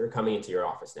realizations. They're coming into your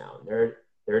office now, and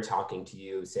they're talking to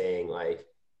you saying like,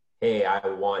 hey, I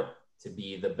want to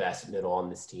be the best middle on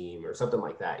this team or something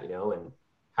like that, you know? And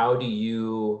how do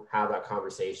you have that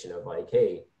conversation of like,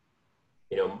 hey,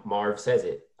 you know, Marv says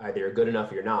it, either you're good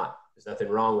enough or you're not. There's nothing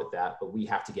wrong with that, but we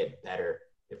have to get better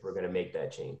if we're going to make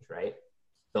that change, right?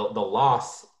 The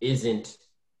loss isn't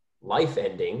life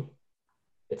ending.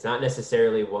 It's not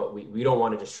necessarily what we don't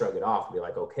want to just shrug it off and be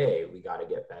like, okay, we got to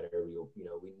get better. We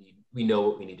know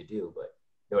what we need to do, but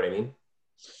you know what I mean?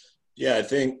 Yeah, I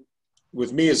think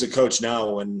with me as a coach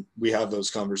now, when we have those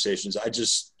conversations,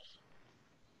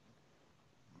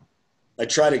 I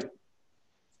try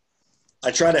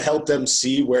to help them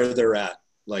see where they're at.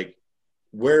 Like,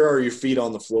 where are your feet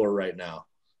on the floor right now?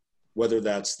 Whether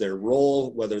that's their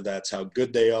role, whether that's how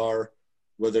good they are,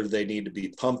 whether they need to be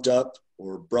pumped up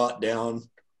or brought down,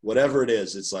 whatever it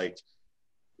is, it's like,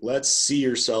 let's see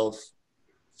yourself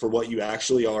for what you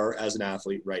actually are as an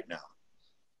athlete right now.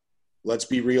 Let's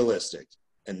be realistic.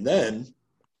 And then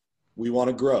we want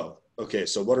to grow. Okay,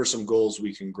 so what are some goals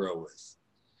we can grow with?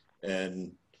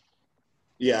 And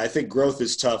yeah, I think growth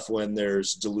is tough when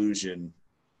there's delusion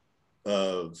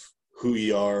of who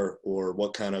you are or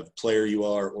what kind of player you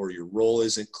are, or your role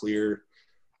isn't clear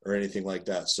or anything like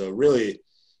that. So really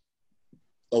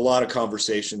a lot of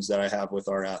conversations that I have with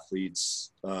our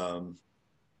athletes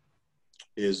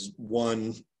is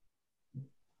one,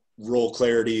 role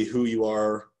clarity, who you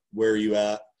are, where you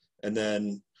at. And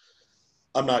then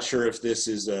I'm not sure if this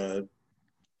is a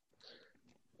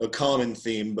common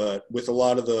theme, but with a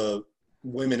lot of the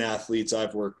women athletes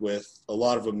I've worked with, a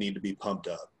lot of them need to be pumped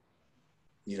up.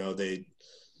 You know, they,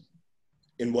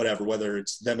 in whatever, whether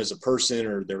it's them as a person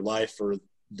or their life or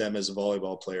them as a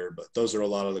volleyball player, but those are a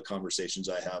lot of the conversations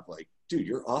I have. Like, dude,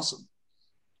 you're awesome.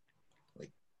 Like,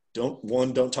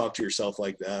 don't talk to yourself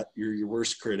like that. You're your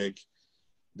worst critic.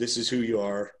 This is who you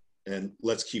are, and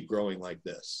let's keep growing like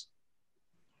this.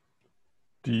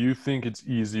 Do you think it's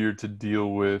easier to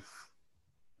deal with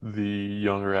the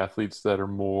younger athletes that are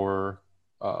more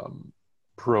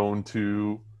prone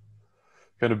to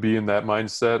kind of be in that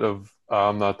mindset of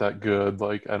I'm not that good,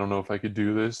 like I don't know if I could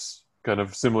do this, kind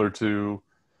of similar to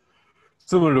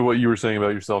what you were saying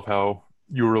about yourself, how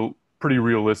you were pretty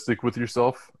realistic with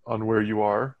yourself on where you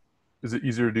are? Is it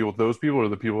easier to deal with those people, or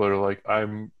the people that are like,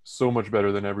 I'm so much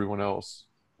better than everyone else,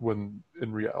 when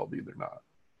in reality they're not?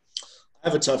 I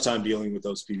have a tough time dealing with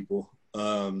those people.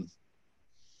 I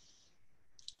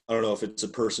don't know if it's a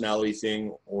personality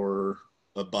thing or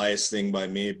a bias thing by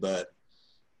me, but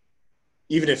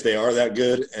even if they are that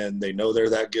good and they know they're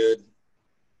that good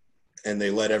and they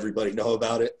let everybody know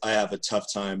about it, I have a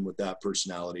tough time with that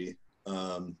personality.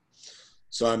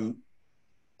 So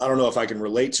I don't know if I can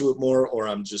relate to it more, or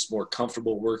I'm just more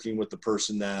comfortable working with the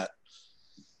person that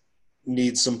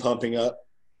needs some pumping up,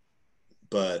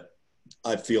 but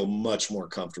I feel much more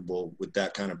comfortable with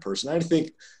that kind of person.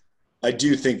 I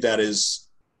do think that is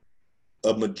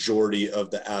a majority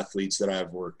of the athletes that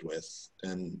I've worked with,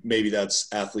 and maybe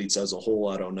that's athletes as a whole,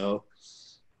 I don't know,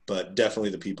 but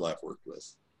definitely the people I've worked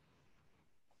with.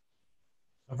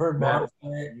 I've heard Marv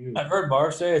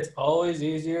say it's always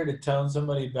easier to tone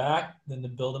somebody back than to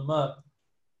build them up,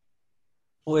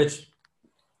 which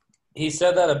he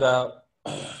said that about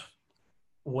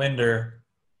Winder.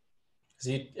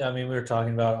 We were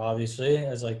talking about, obviously,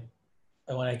 as like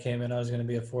when I came in, I was going to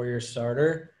be a 4-year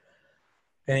starter.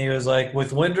 And he was like,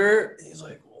 with Winder, he's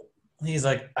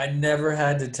like, I never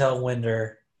had to tell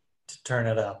Winder to turn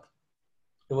it up.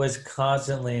 It was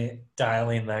constantly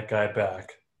dialing that guy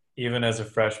back. Even as a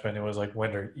freshman, it was like,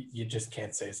 Winder, you just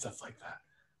can't say stuff like that.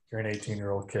 You're an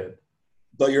 18-year-old kid.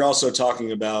 But you're also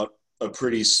talking about a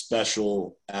pretty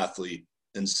special athlete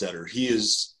and setter. He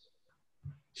is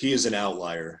an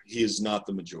outlier. He is not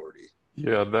the majority.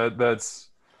 Yeah, that's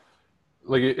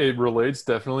like it relates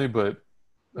definitely, but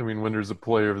I mean, Winder's a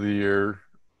player of the year,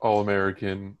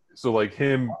 All-American. So like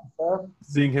him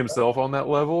seeing himself on that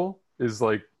level is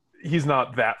like, he's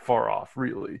not that far off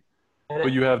really.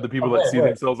 But you have the people that see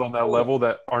themselves on that level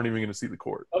that aren't even going to see the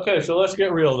court. Okay, so let's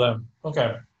get real then.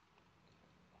 Okay.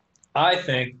 I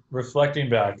think, reflecting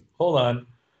back, hold on,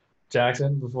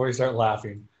 Jackson, before you start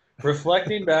laughing.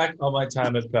 Reflecting back on my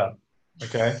time at Pep,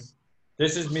 okay?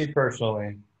 This is me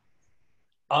personally.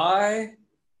 I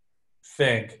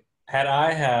think had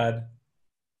I had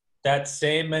that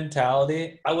same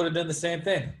mentality, I would have done the same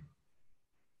thing.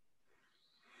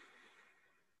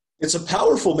 It's a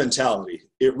powerful mentality.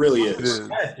 It really is.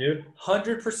 Yeah, dude.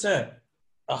 100%.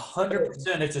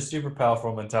 100%. It's a super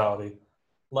powerful mentality.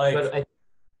 Like,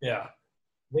 yeah.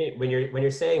 Wait, when you're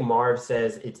saying Marv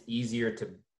says it's easier to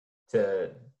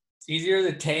it's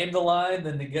easier to tame the line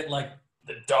than to get like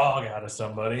the dog out of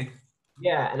somebody.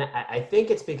 Yeah, and I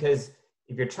think it's because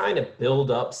if you're trying to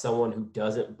build up someone who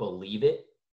doesn't believe it,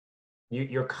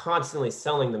 you're constantly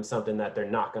selling them something that they're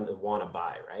not going to want to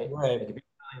buy, right? Right. Like if you're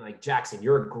telling like, Jackson,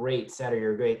 you're a great setter,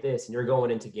 you're great this, and you're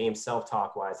going into game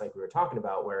self-talk wise, like we were talking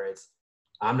about, where it's,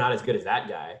 I'm not as good as that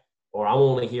guy, or I'm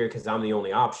only here because I'm the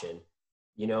only option.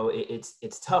 You know,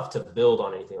 it's tough to build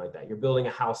on anything like that. You're building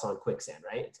a house on quicksand,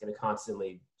 right? It's going to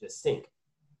constantly just sink.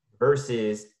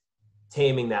 Versus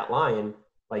taming that lion,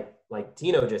 like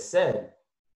Tino just said,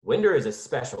 Winder is a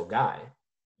special guy.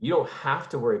 You don't have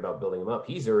to worry about building him up.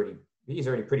 He's already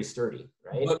pretty sturdy,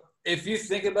 right? if you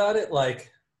think about it,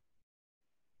 like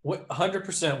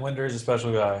 100% Winder is a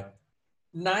special guy.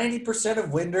 90%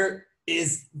 of Winder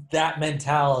is that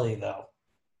mentality, though.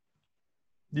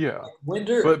 Yeah,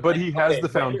 Winder, but he has the Winder,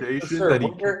 for foundation sure. that he.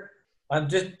 Winder, I'm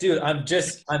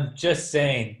just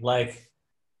saying. Like,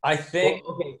 I think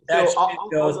okay, that so shit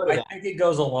goes. go to I that. think it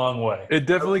goes a long way. It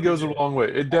definitely goes a long way.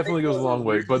 It I think definitely it goes a long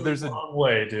way. really But long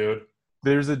way, dude.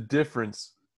 there's a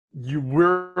difference.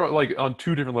 We're like on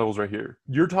two different levels right here.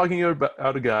 You're talking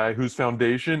about a guy whose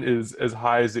foundation is as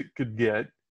high as it could get.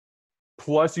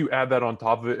 Plus, you add that on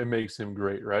top of it, it makes him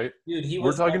great, right? Dude,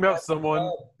 We're talking about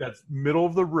someone that's middle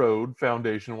of the road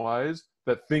foundation wise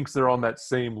that thinks they're on that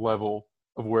same level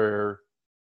of where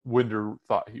Winder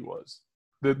thought he was.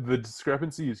 The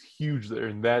discrepancy is huge there,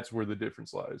 and that's where the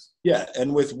difference lies. Yeah,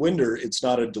 and with Winder, it's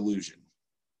not a delusion.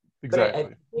 Exactly.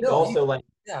 But I think also, like,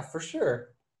 yeah, for sure.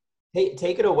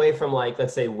 take it away from, like,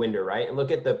 let's say Winder, right? And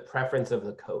look at the preference of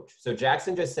the coach. So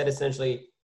Jackson just said essentially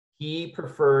he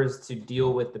prefers to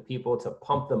deal with the people to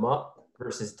pump them up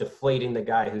versus deflating the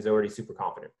guy who's already super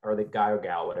confident, or the guy or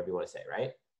gal, whatever you want to say,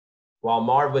 right? While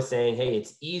Marv was saying, hey,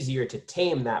 it's easier to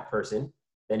tame that person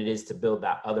than it is to build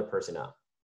that other person up.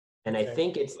 And I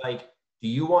think it's like, do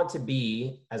you want to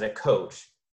be, as a coach,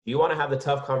 do you want to have the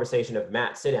tough conversation of,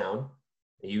 Matt, sit down.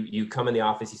 You come in the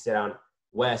office, you sit down,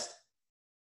 West,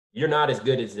 you're not as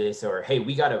good as this, or hey,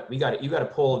 you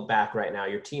gotta pull it back right now.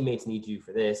 Your teammates need you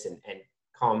for this, and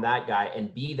calm that guy,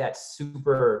 and be that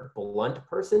super blunt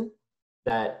person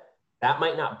that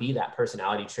might not be that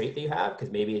personality trait that you have,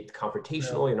 because maybe it's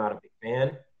confrontational, you're not a big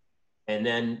fan. And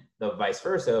then the vice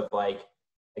versa of, like,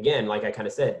 again, like I kind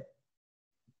of said,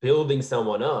 building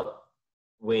someone up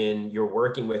when you're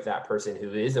working with that person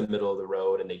who is a middle of the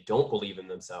road and they don't believe in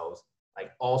themselves,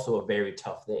 like, also a very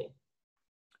tough thing.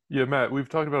 Yeah, Matt, we've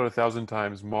talked about it 1,000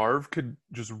 times. Marv could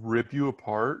just rip you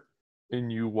apart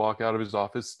and you walk out of his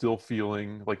office still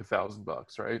feeling like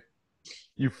 $1,000, right?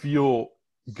 You feel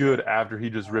good after he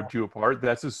just ripped you apart.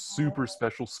 That's a super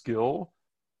special skill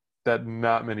that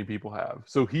not many people have.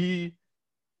 So he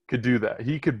could do that.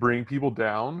 He could bring people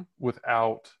down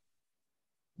without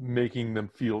making them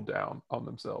feel down on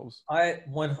themselves. I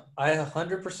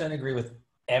 100% agree with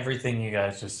everything you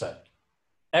guys just said.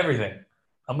 Everything.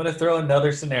 I'm gonna throw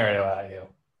another scenario at you.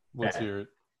 Let's hear it.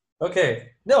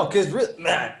 Okay. No, because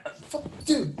man,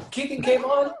 dude, Keegan came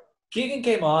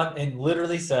on and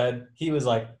literally said, he was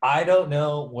like, I don't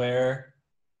know where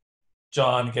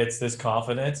John gets this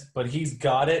confidence, but he's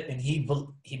got it, and he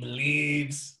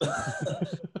believes.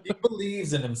 He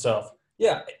believes in himself.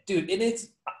 Yeah, dude, and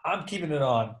I'm keeping it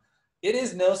on. It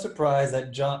is no surprise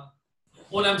that John,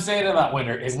 what I'm saying about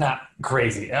Winder is not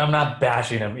crazy, and I'm not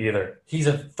bashing him either. He's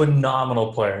a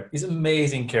phenomenal player. He's an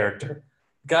amazing character.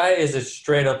 Guy is a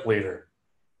straight-up leader.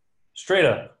 Straight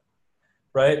up,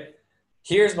 right?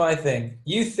 Here's my thing.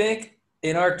 You think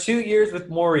in our 2 years with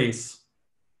Maurice,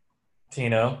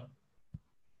 Tino,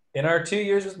 in our 2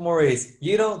 years with Maurice,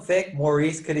 you don't think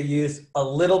Maurice could have used a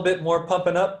little bit more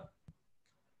pumping up?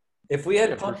 If we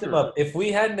had pumped him up, if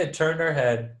we hadn't had turned our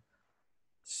head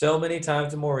so many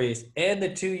times to Maurice, and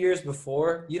the 2 years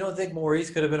before, you don't think Maurice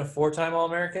could have been a 4-time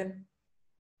All-American?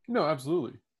 No,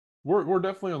 absolutely. We're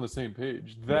definitely on the same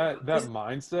page. That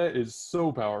mindset is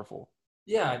so powerful.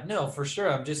 Yeah, no, for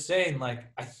sure. I'm just saying, like,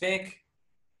 I think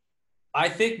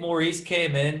Maurice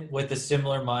came in with a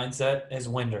similar mindset as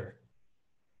Winder.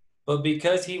 But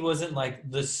because he wasn't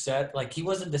he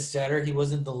wasn't the setter, he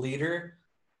wasn't the leader,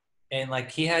 and like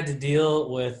he had to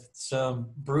deal with some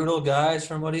brutal guys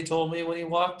from what he told me when he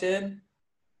walked in,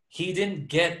 he didn't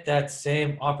get that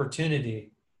same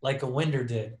opportunity like a Winder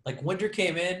did. Like Winder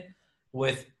came in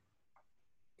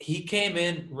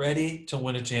ready to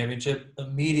win a championship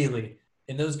immediately,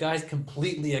 and those guys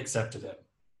completely accepted him.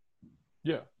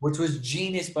 Yeah. Which was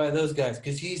genius by those guys,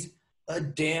 because he's a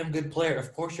damn good player.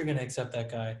 Of course you're going to accept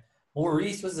that guy.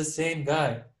 Maurice was the same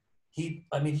guy. He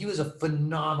was a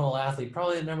phenomenal athlete,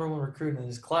 probably the number one recruit in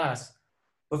his class.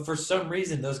 But for some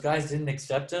reason, those guys didn't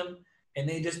accept him, and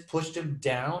they just pushed him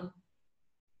down.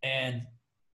 And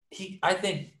I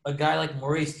think a guy like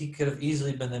Maurice, he could have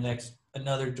easily been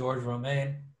another George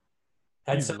Romain.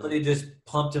 Had somebody just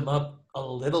pumped him up a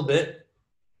little bit.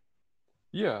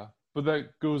 Yeah, but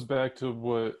that goes back to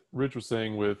what Rich was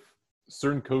saying with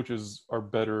certain coaches are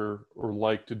better or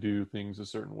like to do things a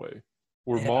certain way.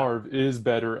 Where Marv is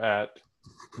better at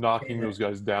knocking those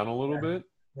guys down a little bit.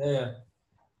 Yeah.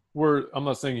 Where I'm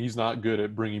not saying he's not good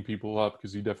at bringing people up,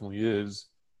 because he definitely is,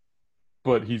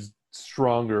 but he's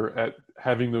stronger at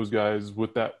having those guys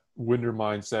with that Winder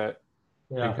mindset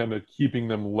and kind of keeping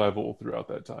them level throughout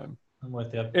that time. I'm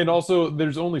with you. And also,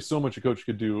 there's only so much a coach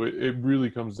could do. It really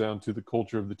comes down to the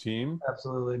culture of the team.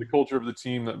 Absolutely. The culture of the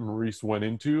team that Maurice went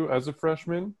into as a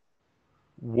freshman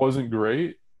wasn't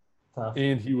great, Tough.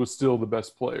 and he was still the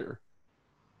best player.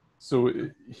 So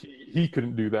he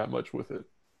couldn't do that much with it.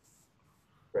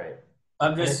 Right.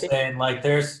 I'm just saying, like,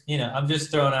 there's, I'm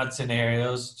just throwing out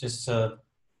scenarios just to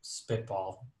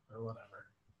spitball or whatever.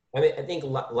 I mean, I think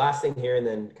last thing here, and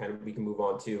then kind of we can move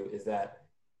on to, is that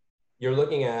you're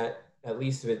looking at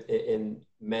least in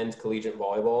men's collegiate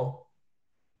volleyball,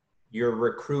 you're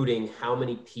recruiting how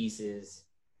many pieces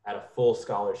at a full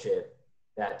scholarship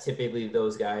that typically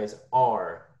those guys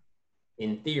are,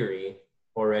 in theory,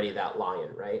 already that lion,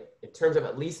 right? In terms of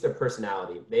at least their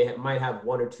personality, they might have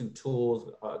one or two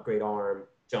tools, great arm,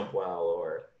 jump well,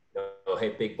 or hey,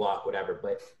 big block, whatever.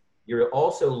 But you're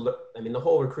also, I mean, the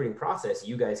whole recruiting process,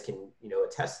 you guys can,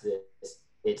 attest to this.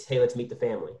 It's, hey, let's meet the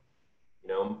family.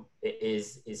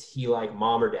 Is he like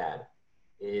mom or dad?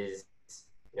 Is,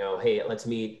 hey, let's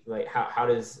meet, like,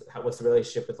 what's the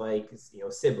relationship with, like,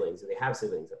 siblings? Do they have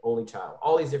siblings? Only child?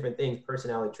 All these different things,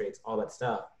 personality traits, all that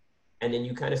stuff. And then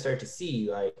you kind of start to see,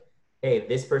 like, hey,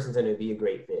 this person's going to be a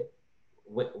great fit.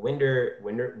 Winder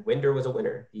was a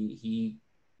winner. He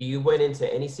went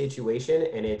into any situation,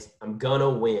 and it's, I'm going to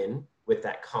win with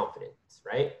that confidence,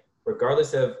 right?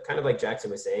 Regardless of, kind of like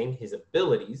Jackson was saying, his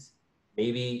abilities.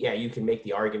 Maybe, yeah, you can make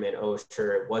the argument, oh,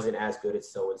 sure, it wasn't as good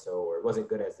as so-and-so, or it wasn't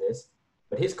good as this.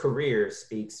 But his career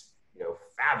speaks,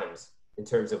 fathoms in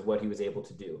terms of what he was able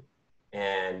to do.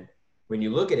 And when you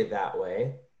look at it that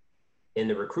way, in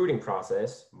the recruiting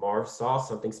process, Marv saw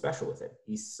something special with him.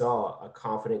 He saw a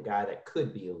confident guy that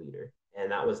could be a leader.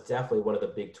 And that was definitely one of the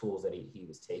big tools that he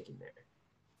was taking there.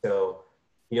 So,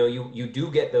 you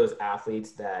do get those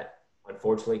athletes that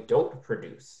unfortunately don't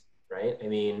produce, right? I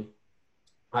mean,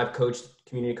 I've coached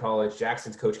community college.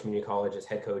 Jackson's coached community college as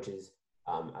head coaches,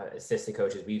 assistant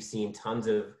coaches. We've seen tons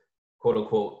of quote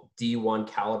unquote D1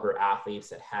 caliber athletes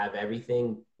that have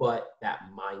everything but that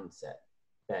mindset.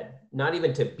 That not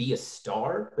even to be a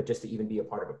star, but just to even be a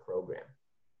part of a program.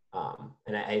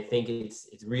 And I think it's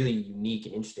really unique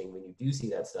and interesting when you do see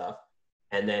that stuff.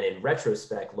 And then in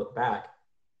retrospect, look back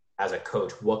as a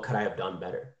coach, what could I have done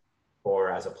better? Or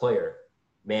as a player,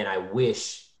 man, I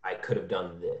wish I could have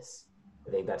done this. I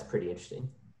think that's pretty interesting.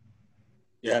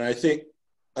 Yeah, and I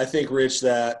think, Rich,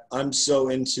 that I'm so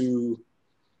into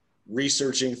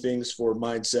researching things for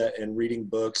mindset and reading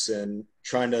books and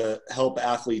trying to help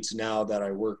athletes now that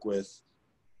I work with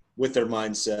their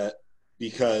mindset,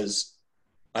 because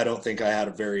I don't think I had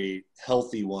a very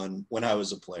healthy one when I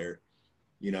was a player,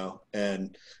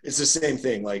 and it's the same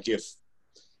thing. Like, if,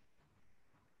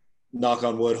 knock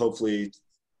on wood, hopefully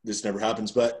this never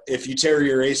happens, but if you tear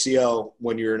your ACL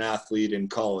when you're an athlete in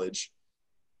college,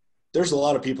 there's a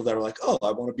lot of people that are like, oh,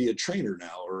 I want to be a trainer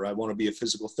now, or I want to be a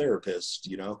physical therapist,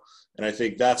 And I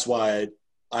think that's why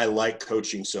I like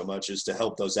coaching so much, is to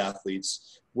help those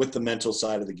athletes with the mental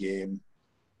side of the game.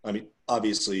 I mean,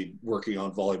 obviously working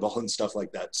on volleyball and stuff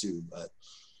like that too, but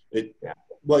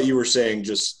what you were saying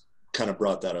just kind of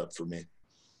brought that up for me.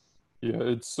 Yeah,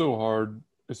 it's so hard,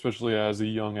 especially as a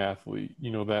young athlete,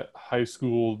 that high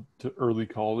school to early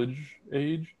college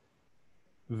age.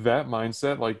 That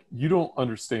mindset, like, you don't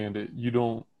understand it. You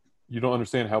don't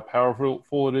understand how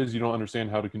powerful it is. You don't understand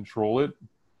how to control it,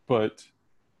 but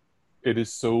it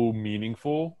is so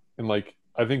meaningful. And, like,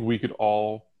 I think we could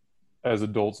all, as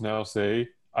adults now, say,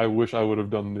 I wish I would have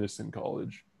done this in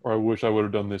college, or I wish I would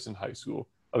have done this in high school.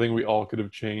 I think we all could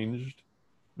have changed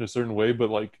in a certain way, but,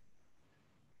 like,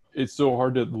 it's so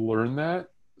hard to learn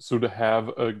that. So to have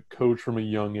a coach from a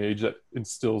young age that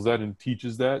instills that and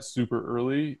teaches that super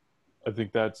early, I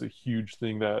think that's a huge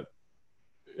thing that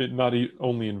it not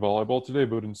only in volleyball today,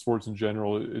 but in sports in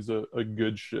general, is a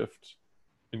good shift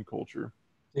in culture.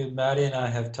 Dude, Maddie and I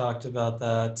have talked about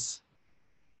that,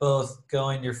 both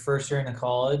going your first year into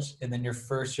college and then your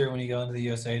first year when you go into the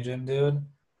USA gym, dude.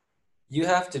 You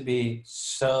have to be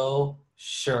so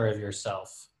sure of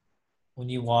yourself when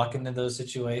you walk into those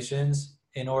situations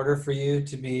in order for you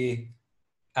to be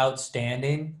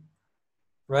outstanding,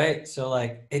 right? So,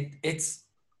 like, it's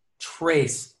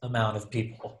trace amount of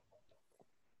people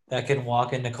that can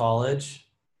walk into college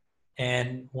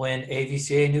and win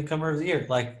AVCA Newcomer of the Year.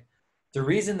 Like, the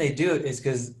reason they do it is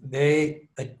because they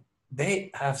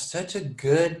have such a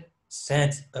good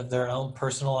sense of their own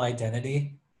personal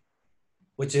identity,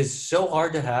 which is so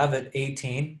hard to have at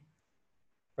 18,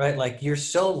 right? Like, you're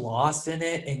so lost in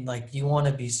it, and, like, you want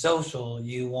to be social.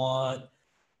 You want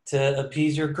to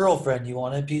appease your girlfriend. You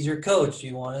want to appease your coach.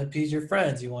 You want to appease your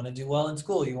friends. You want to do well in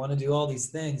school. You want to do all these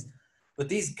things. But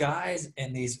these guys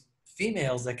and these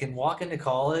females that can walk into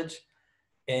college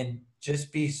and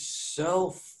just be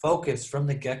so focused from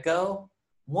the get-go.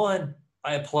 One,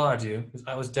 I applaud you because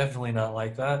I was definitely not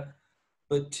like that.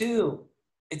 But two,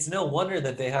 it's no wonder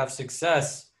that they have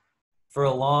success for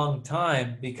a long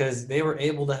time because they were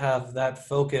able to have that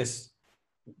focus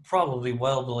probably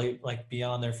like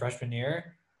beyond their freshman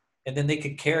year, and then they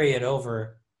could carry it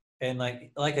over. And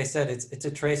like I said, it's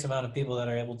a trace amount of people that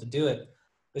are able to do it.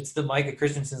 It's the Micah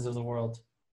Christensens of the world,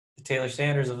 the Taylor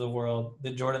Sanders of the world,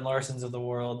 the Jordan Larsons of the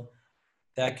world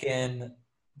that can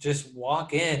just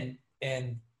walk in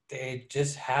and they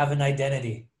just have an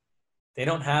identity. They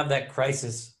don't have that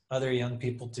crisis other young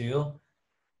people do.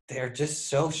 They're just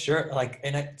so sure,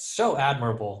 and it's so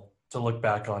admirable to look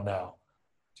back on now.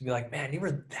 To be like, man, you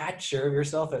were that sure of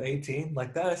yourself at 18?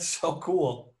 Like, that is so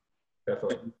cool.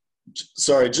 Definitely.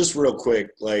 Sorry, just real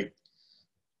quick, like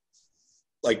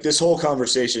this whole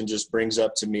conversation just brings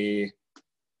up to me,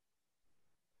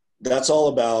 that's all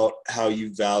about how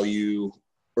you value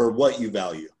or what you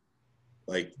value.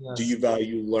 Like, yes. Do you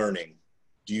value learning?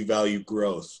 Do you value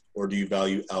growth? Or do you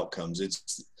value outcomes?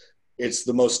 It's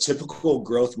the most typical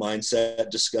growth mindset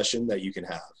discussion that you can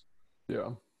have. Yeah,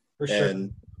 for sure.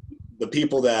 And the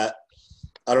people that,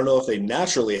 I don't know if they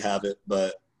naturally have it,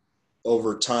 but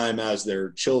over time as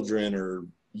they're children or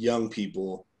young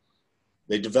people,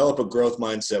 they develop a growth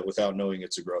mindset without knowing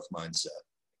it's a growth mindset.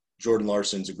 Jordan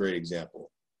Larson's a great example.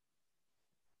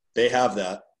 They have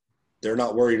that. They're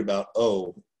not worried about,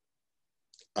 oh,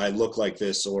 I look like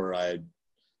this or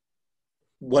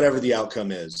whatever the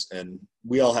outcome is. And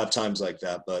we all have times like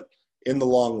that, but in the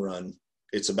long run,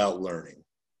 it's about learning.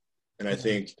 And I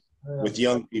think with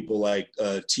young people, like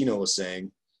Tino was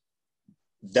saying,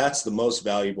 that's the most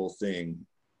valuable thing.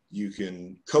 You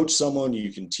can coach someone,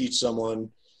 you can teach someone,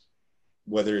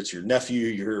 whether it's your nephew,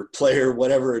 your player,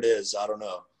 whatever it is, I don't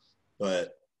know.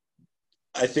 But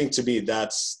I think to me,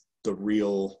 that's the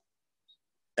real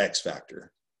X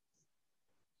factor.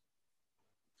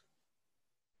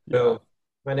 So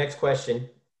my next question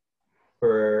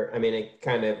it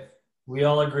kind of. We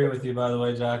all agree with you, by the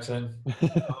way, Jackson. We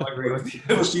all agree with you. Of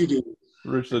course you do.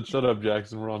 Rich said, shut up,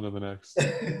 Jackson. We're on to the next.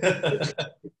 It's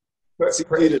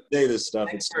easy to say this stuff.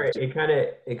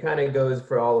 It kind of goes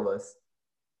for all of us.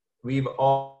 We've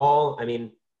all,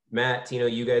 Matt, Tino,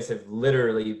 you guys have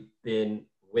literally been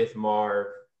with Marv,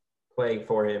 playing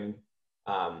for him.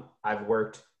 I've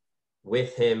worked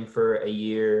with him for a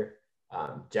year.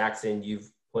 Jackson,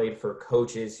 you've played for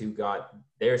coaches who got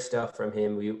their stuff from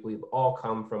him. We've all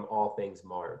come from all things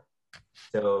Marv.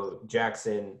 So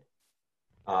Jackson,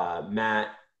 Matt,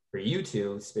 for you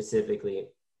two specifically,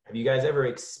 have you guys ever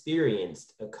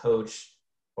experienced a coach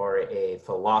or a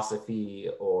philosophy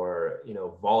or,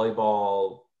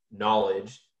 volleyball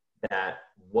knowledge that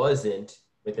wasn't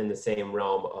within the same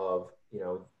realm of,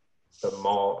 the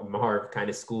Marv kind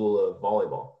of school of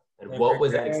volleyball? And what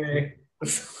was that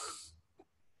experience?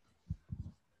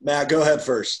 Matt, go ahead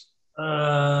first.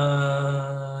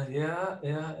 Yeah.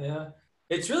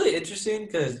 It's really interesting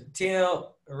because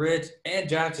Tino, Rich, and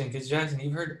Jackson, because Jackson,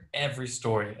 you've heard every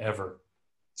story ever.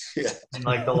 Yeah. In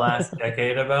the last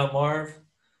decade about Marv.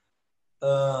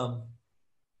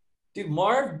 Dude,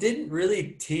 Marv didn't really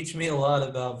teach me a lot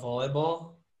about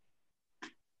volleyball.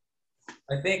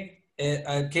 I think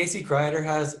Casey Kreider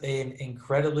has an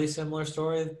incredibly similar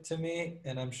story to me,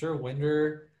 and I'm sure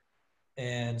Winder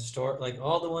and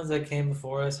all the ones that came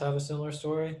before us have a similar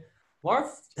story. Marv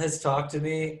has talked to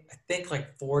me, I think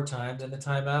 4 times in the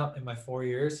timeout in my 4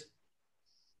 years.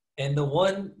 And the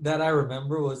one that I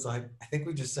remember was I think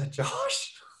we just said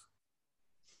Josh.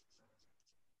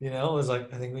 It was I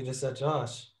think we just said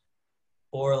Josh.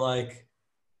 Or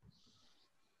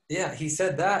he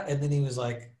said that, and then he was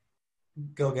like,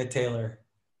 go get Taylor.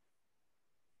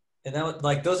 And that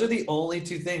was those are the only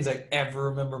 2 things I ever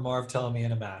remember Marv telling me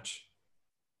in a match.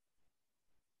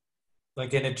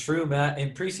 In a true match,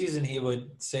 in preseason he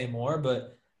would say more,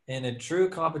 but in a true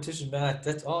competition match,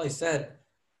 that's all he said.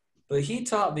 But he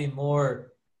taught me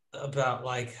more about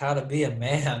how to be a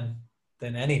man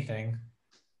than anything,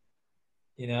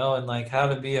 and how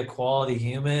to be a quality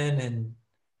human and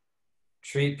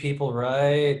treat people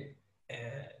right.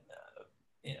 And,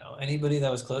 anybody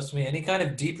that was close to me, any kind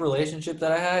of deep relationship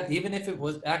that I had, even if it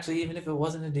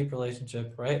wasn't a deep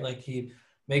relationship, right? He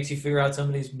makes you figure out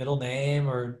somebody's middle name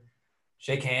or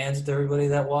shake hands with everybody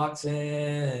that walks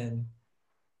in.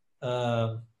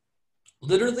 And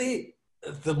literally,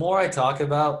 the more I talk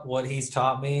about what he's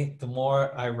taught me, the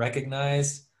more I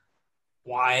recognize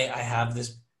why I have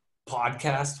this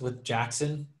podcast with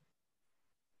Jackson,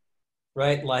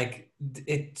 right?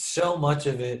 So much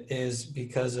of it is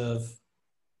because of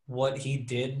what he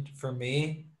did for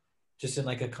me just in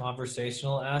like a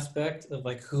conversational aspect of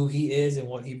like who he is and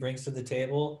what he brings to the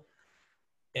table,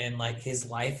 and like his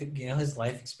life, his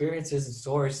life experiences and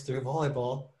stories through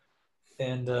volleyball.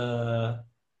 And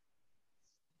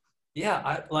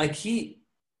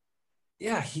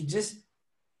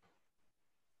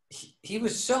he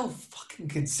was so fucking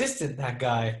consistent, that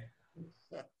guy.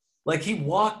 Like, he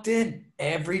walked in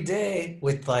every day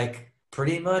with like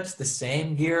pretty much the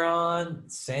same gear on,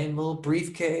 same little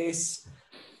briefcase,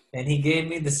 and he gave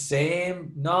me the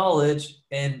same knowledge.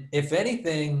 And if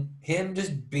anything, him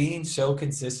just being so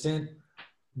consistent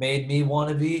made me want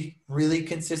to be really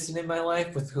consistent in my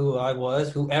life with who I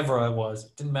was, whoever I was.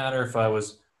 It didn't matter if I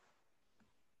was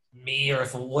me or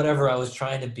if whatever I was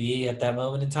trying to be at that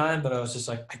moment in time, but I was just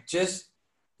like, I just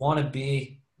want to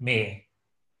be me.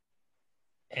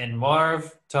 And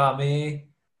Marv taught me,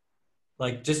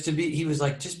 like, just to be, he was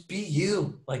like, just be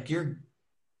you. Like,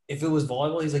 if it was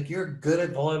volleyball, he's like, you're good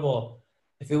at volleyball.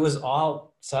 If it was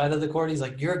outside of the court, he's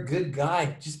like, you're a good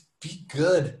guy. Just be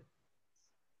good.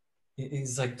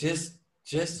 He's like, just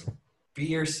be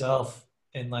yourself.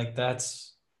 And like,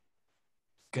 that's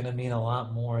going to mean a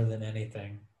lot more than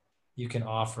anything you can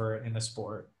offer in a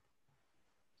sport.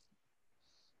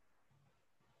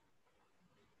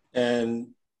 And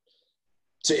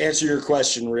to answer your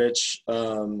question, Rich,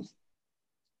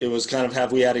 it was kind of,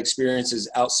 have we had experiences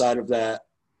outside of that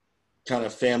kind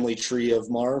of family tree of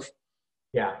Marv?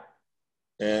 Yeah.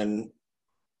 And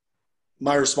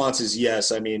my response is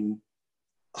yes. I mean,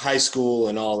 high school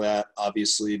and all that,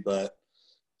 obviously, but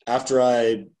after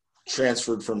I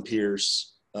transferred from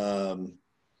Pierce,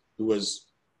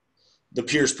 the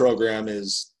Pierce program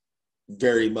is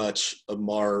very much a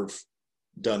Marv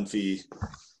Dunphy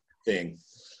thing.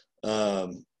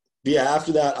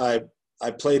 After that,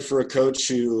 I played for a coach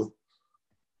who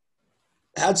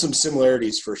had some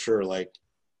similarities for sure. Like,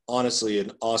 honestly,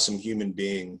 an awesome human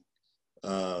being.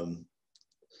 The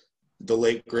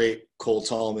late, great Cole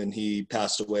Tallman, he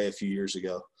passed away a few years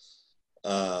ago.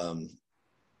 The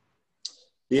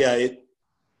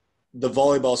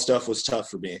volleyball stuff was tough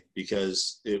for me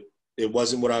because it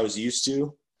wasn't what I was used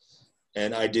to,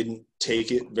 and I didn't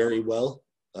take it very well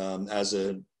as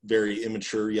a very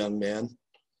immature young man.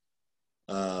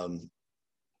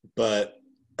 But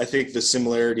I think the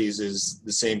similarities is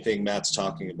the same thing Matt's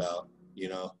talking about.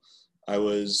 I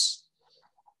was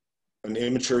an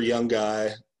immature young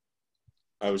guy.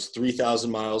 I was 3,000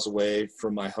 miles away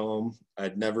from my home.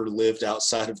 I'd never lived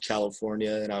outside of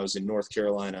California, and I was in North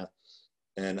Carolina.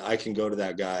 And I can go to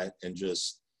that guy and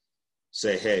just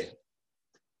say, hey,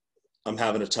 I'm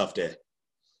having a tough day.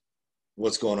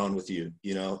 What's going on with you?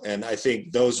 And I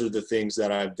think those are the things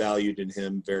that I valued in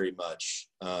him very much.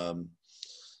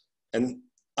 And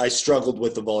I struggled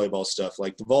with the volleyball stuff.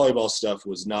 Like, the volleyball stuff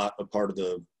was not a part of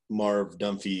the Marv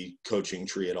Dunphy coaching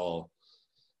tree at all.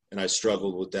 And I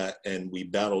struggled with that, and we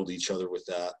battled each other with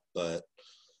that. But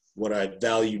what I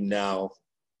value now,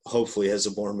 hopefully as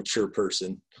a more mature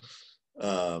person,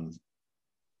 were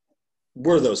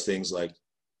those things like,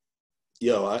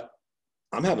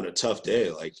 I'm having a tough day.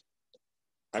 Like,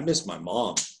 I miss my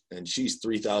mom, and she's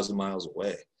 3,000 miles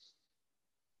away.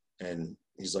 And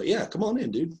he's like, yeah, come on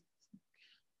in, dude.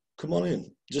 Come on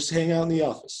in. Just hang out in the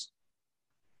office.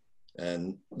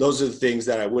 And those are the things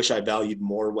that I wish I valued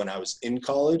more when I was in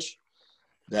college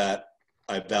that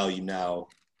I value now,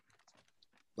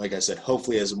 like I said,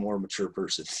 hopefully as a more mature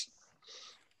person.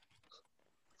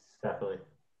 Definitely.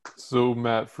 So,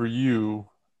 Matt, for you,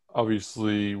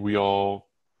 obviously we all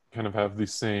kind of have the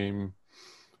same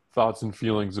thoughts and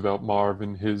feelings about Marv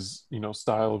and his,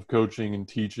 style of coaching and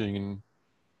teaching, and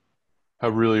how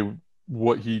really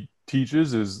what he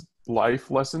teaches is life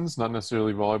lessons, not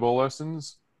necessarily volleyball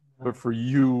lessons. But for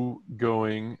you,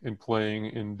 going and playing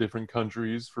in different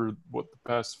countries for the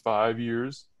past 5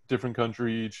 years, different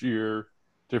country each year,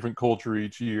 different culture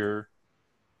each year,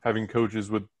 having coaches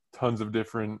with tons of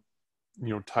different,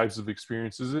 types of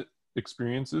experiences,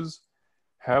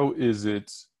 how is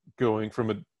it going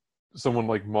from someone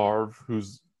like Marv,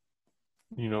 who's,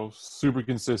 super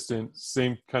consistent,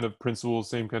 same kind of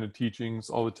principles, same kind of teachings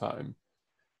all the time,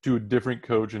 to a different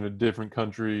coach in a different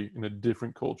country, in a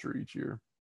different culture each year?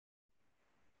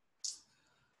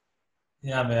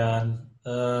 Yeah, man.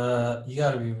 You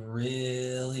got to be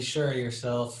really sure of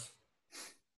yourself.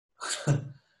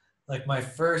 Like, my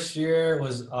first year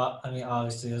was,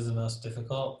 obviously it was the most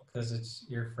difficult because it's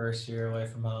your first year away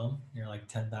from home. You're like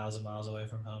 10,000 miles away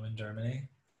from home in Germany.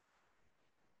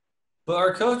 But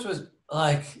our coach was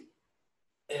like,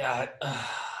 yeah,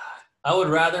 I would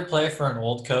rather play for an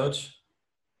old coach.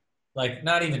 Like,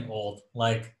 not even old.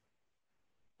 Like,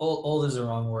 old is the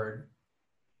wrong word.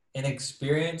 an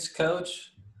experienced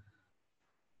coach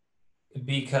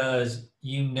because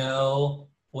you know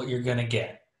what you're going to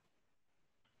get.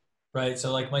 Right?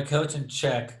 So, like, my coach in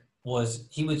Czech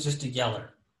he was just a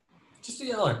yeller. Just a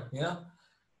yeller, you know?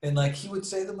 And, like, he would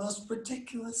say the most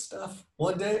ridiculous stuff.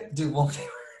 One day we were in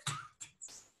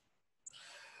practice,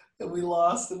 and we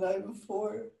lost the night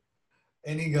before.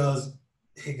 And he goes,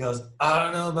 I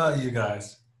don't know about you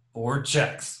guys, but we're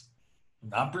Czechs.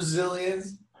 Not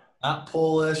Brazilians, not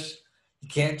Polish. You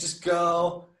can't just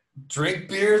go drink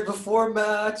beers before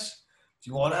match. If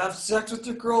you want to have sex with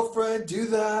your girlfriend, do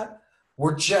that.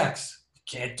 We're Czechs. You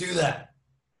can't do that.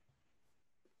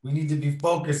 We need to be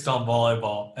focused on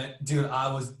volleyball. And dude,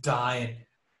 I was dying.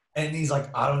 And he's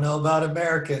like, I don't know about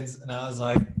Americans. And I was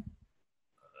like,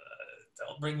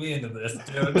 don't bring me into this,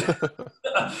 dude.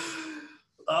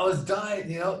 I was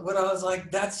dying, you know, but I was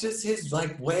like, that's just his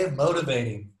like way of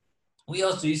motivating. We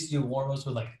also used to do warm-ups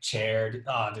with like a chair.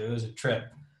 Oh, dude, it was a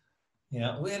trip. You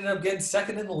know, we ended up getting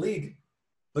second in the league,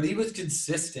 but he was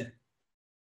consistent.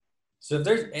 So if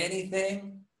there's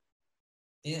anything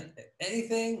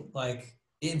like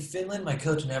in Finland, my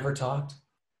coach never talked.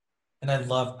 And I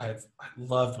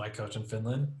loved my coach in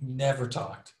Finland. He never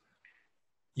talked.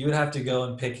 You would have to go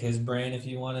and pick his brain if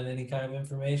you wanted any kind of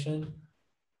information.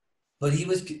 But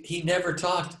he never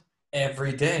talked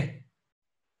every day.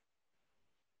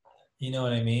 You know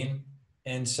what I mean?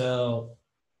 And so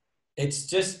it's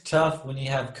just tough when you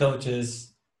have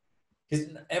coaches, because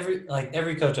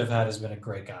every coach I've had has been a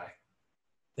great guy.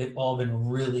 They've all been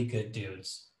really good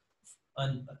dudes.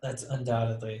 That's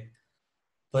undoubtedly.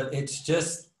 But it's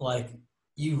just like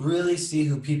you really see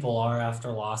who people are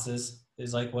after losses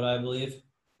is like what I believe.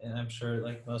 And I'm sure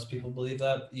like most people believe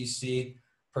that. You see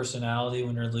personality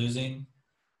when you're losing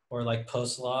or like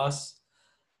post-loss.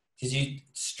 Because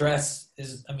stress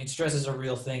is a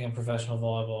real thing in professional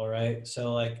volleyball, right?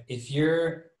 So like if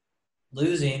you're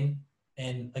losing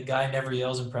and a guy never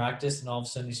yells in practice and all of a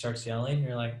sudden he starts yelling,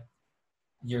 you're like,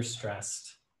 you're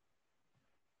stressed.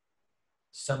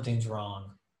 Something's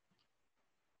wrong,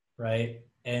 right?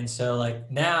 And so like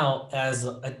now as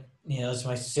it's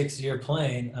my 6th year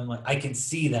playing, I'm like, I can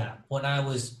see that. When I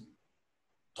was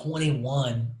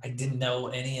 21, I didn't know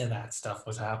any of that stuff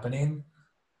was happening.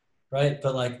 Right.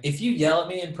 But like, if you yell at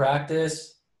me in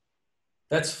practice,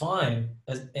 that's fine.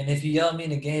 And if you yell at me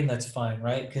in a game, that's fine.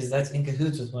 Right. Because that's in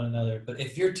cahoots with one another. But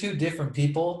if you're two different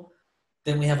people,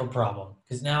 then we have a problem.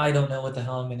 Because now I don't know what the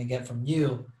hell I'm going to get from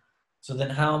you. So then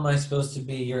how am I supposed to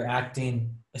be your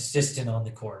acting assistant on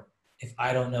the court if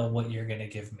I don't know what you're going to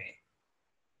give me?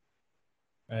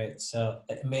 Right. So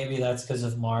maybe that's because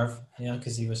of Marv,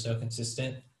 because he was so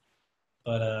consistent.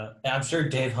 But I'm sure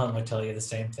Dave Hunt would tell you the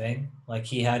same thing. Like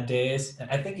he had days, and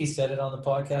I think he said it on the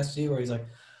podcast too, where he's like,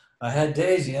 I had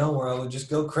days, where I would just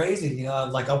go crazy.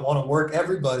 Like I want to work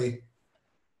everybody.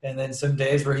 And then some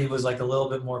days where he was like a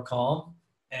little bit more calm.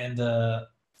 And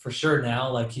for sure now,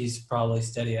 like he's probably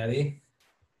steady Eddie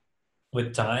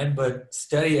with time. But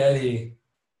steady Eddie,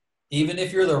 even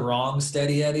if you're the wrong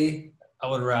steady Eddie, I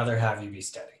would rather have you be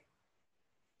steady.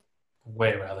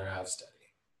 Way rather have steady.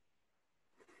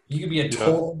 You could be a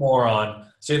total moron,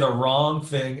 say the wrong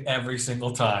thing every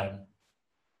single time,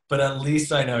 but at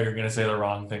least I know you're going to say the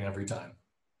wrong thing every time.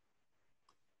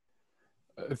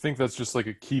 I think that's just like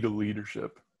a key to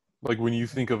leadership. Like when you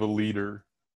think of a leader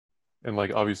and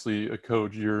like obviously a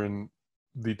coach, you're in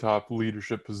the top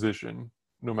leadership position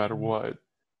no matter what.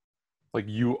 Like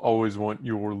you always want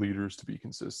your leaders to be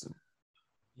consistent.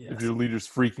 Yes. If your leader's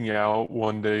freaking out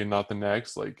one day and not the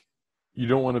next, like you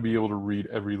don't want to be able to read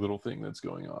every little thing that's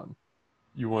going on.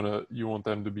 You want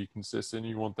them to be consistent.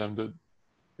 You want them to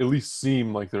at least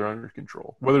seem like they're under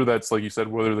control. Whether that's, like you said,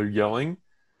 whether they're yelling,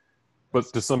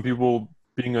 but to some people,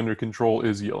 being under control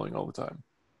is yelling all the time.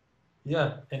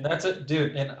 Yeah, and that's it,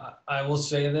 dude. And I will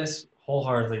say this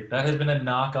wholeheartedly. That has been a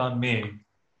knock on me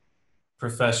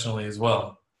professionally as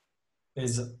well.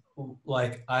 Is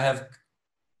like I have,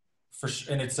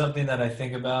 and it's something that I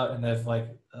think about and I've like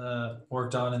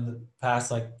worked on in the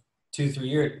past like 2-3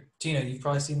 years. Tina, you've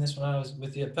probably seen this when I was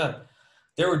with you at Pep.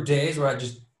 There were days where I'd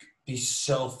just be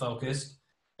so focused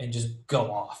and just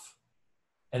go off.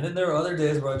 And then there were other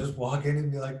days where I'd just walk in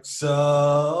and be like,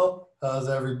 so how's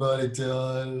everybody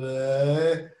doing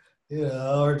today?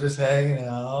 Or just hanging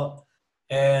out.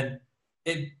 And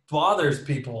it bothers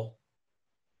people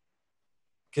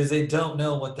because they don't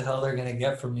know what the hell they're going to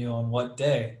get from you on what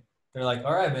day. They're like,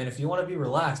 all right, man, if you want to be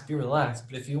relaxed, be relaxed.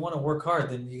 But if you want to work hard,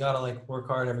 then you got to like work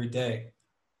hard every day.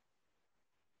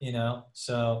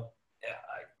 So yeah,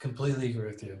 I completely agree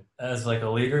with you. As like a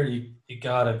leader, you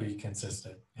got to be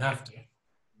consistent. You have to.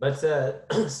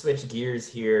 Let's switch gears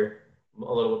here.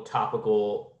 a little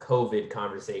topical COVID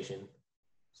conversation.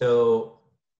 So,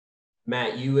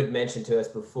 Matt, you had mentioned to us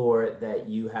before that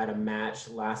you had a match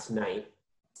last night.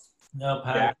 No,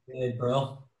 Pat did,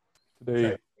 bro.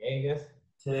 Today, I guess.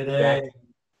 Today. Jack,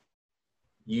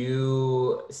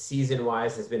 you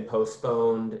season-wise has been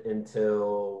postponed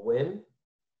until when?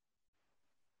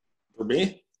 For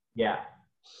me? Yeah.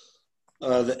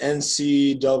 The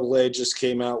NCAA just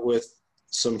came out with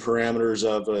some parameters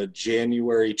of a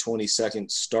January 22nd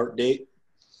start date.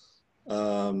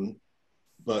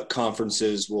 But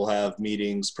conferences will have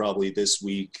meetings probably this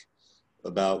week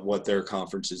about what their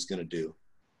conference is going to do.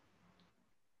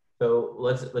 So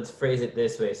let's phrase it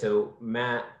this way. So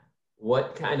Matt,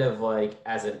 what kind of like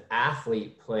as an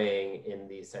athlete playing in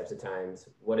these types of times,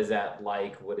 what is that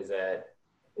like? What is that?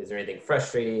 Is there anything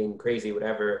frustrating, crazy,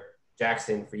 whatever?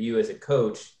 Jackson, for you as a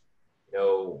coach, you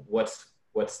know, what's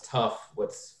tough,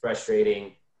 what's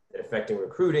frustrating, is it affecting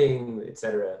recruiting, et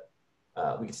cetera?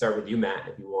 We can start with you, Matt,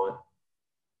 if you want.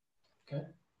 Okay.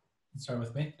 Start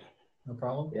with me. No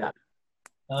problem. Yeah.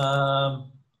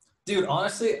 Dude,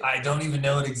 honestly, I don't even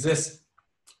know it exists.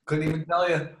 Couldn't even tell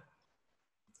you.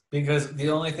 Because the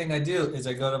only thing I do is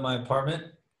I go to my apartment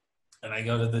and I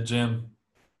go to the gym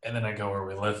and then I go where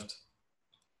we lift.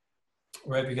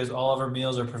 Right? Because all of our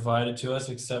meals are provided to us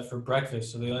except for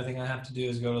breakfast. So the only thing I have to do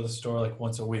is go to the store like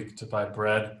once a week to buy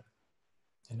bread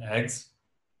and eggs.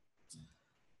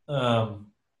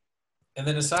 And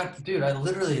then aside, dude, I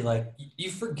literally like,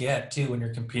 you forget too when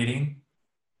you're competing,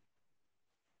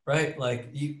 right?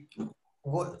 Like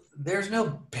there's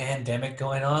no pandemic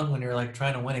going on when you're like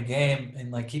trying to win a game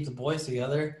and like keep the boys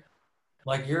together.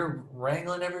 Like you're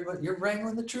wrangling everybody, you're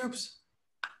wrangling the troops.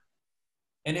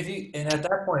 And at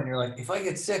that point you're like, if I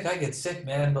get sick,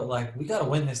 man, but like, we got to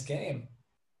win this game,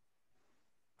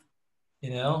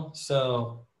 you know?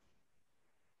 So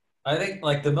I think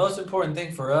like the most important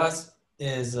thing for us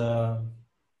is, yeah,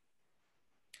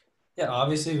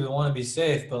 obviously we want to be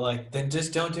safe, but like then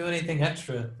just don't do anything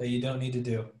extra that you don't need to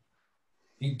do.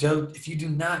 If you do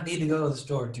not need to go to the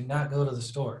store, do not go to the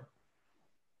store.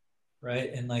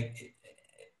 Right? And like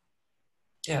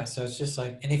yeah, so it's just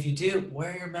like, and if you do,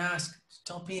 wear your mask. Just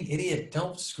don't be an idiot.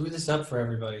 Don't screw this up for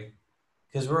everybody.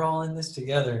 Because we're all in this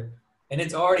together. And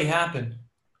it's already happened.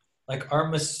 Like our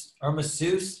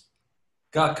masseuse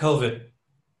got COVID.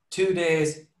 2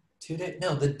 days,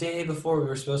 no, the day before we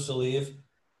were supposed to leave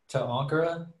to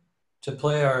Ankara to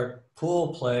play our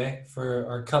pool play for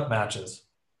our cup matches.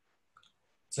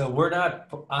 So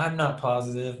I'm not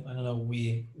positive. I don't know,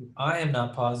 I am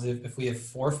not positive if we have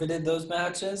forfeited those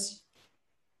matches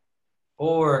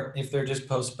or if they're just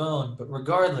postponed. But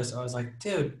regardless, I was like,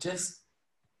 dude, just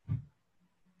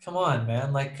come on,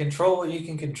 man. Like, control what you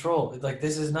can control. Like,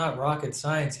 this is not rocket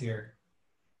science here.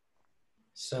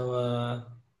 So,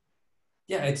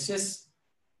 yeah, it's just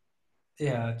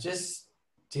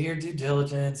do your due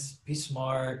diligence, be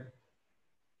smart.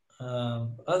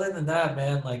 Other than that,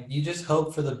 man, like you just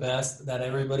hope for the best that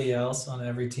everybody else on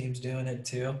every team's doing it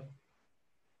too.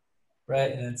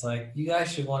 Right? And it's like, you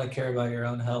guys should want to care about your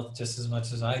own health just as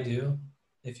much as I do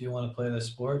if you want to play the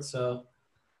sport. So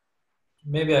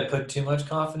maybe I put too much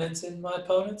confidence in my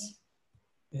opponents,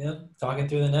 talking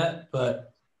through the net,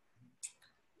 but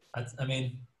I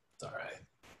mean, it's all right.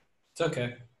 It's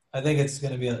okay. I think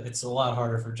it's a lot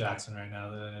harder for Jackson right now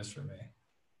than it is for me.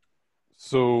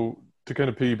 so to kind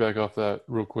of piggyback off that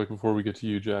real quick before we get to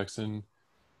you, Jackson,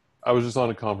 I was just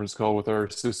on a conference call with our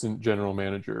assistant general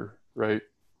manager, right?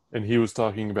 And he was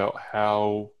talking about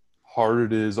how hard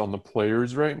it is on the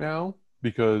players right now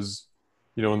because,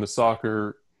 in the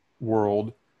soccer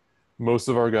world, most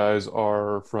of our guys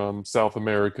are from South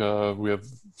America. We have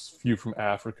a few from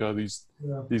Africa,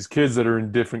 these kids that are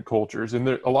in different cultures. And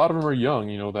a lot of them are young,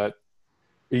 that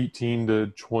 18 to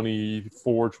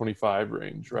 24, 25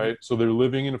 range, right? So they're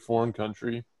living in a foreign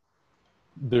country.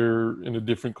 They're in a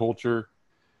different culture.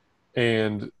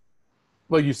 And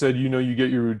like you said, you get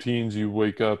your routines. You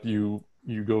wake up, you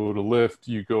go to lift,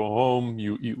 you go home,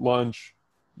 you eat lunch,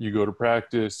 you go to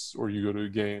practice, or you go to a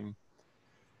game.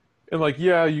 And like,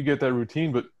 yeah, you get that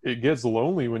routine, but it gets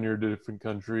lonely when you're in a different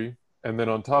country. And then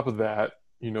on top of that,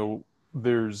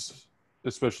 there's,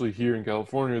 especially here in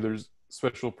California, there's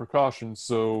special precautions.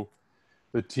 So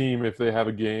the team, if they have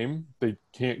a game, they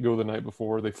can't go the night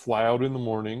before. They fly out in the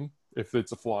morning if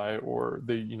it's a fly, or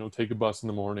they, take a bus in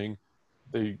the morning.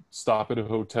 They stop at a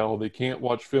hotel. They can't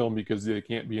watch film because they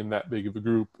can't be in that big of a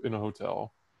group in a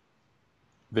hotel.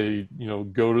 They,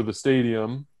 go to the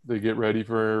stadium. They get ready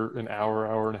for an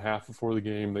hour and a half before the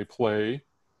game. They play,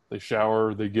 they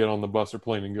shower, they get on the bus or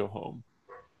plane and go home.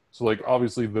 So, like,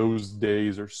 obviously those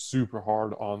days are super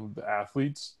hard on the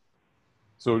athletes.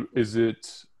 So is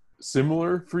it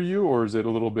similar for you, or is it a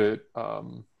little bit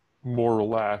more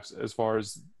relaxed as far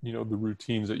as, the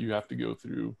routines that you have to go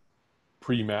through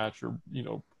pre-match or,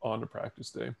 on to practice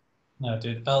day? No,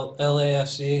 dude.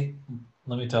 LAFC,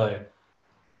 let me tell you,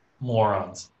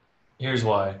 morons. Here's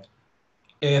why.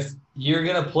 If you're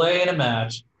going to play in a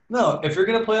match, if you're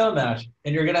going to play on a match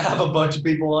and you're going to have a bunch of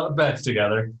people on a bench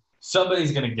together,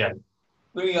 somebody's going to get it.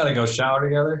 We got to go shower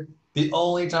together. The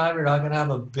only time you're not going to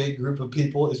have a big group of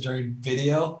people is during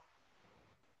video.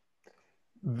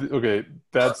 Okay,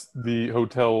 that's the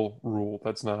hotel rule.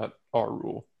 That's not our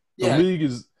rule. Yeah.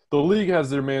 The league has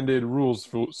their mandated rules,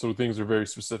 so things are very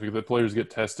specific. The players get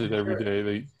tested every day.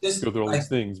 They go through all these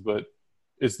things, but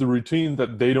it's the routine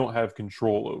that they don't have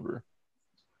control over.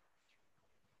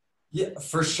 Yeah,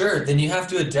 for sure. Then you have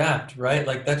to adapt, right?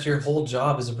 Like that's your whole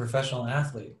job as a professional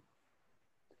athlete.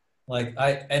 Like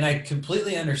I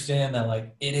completely understand that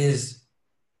like it is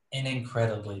an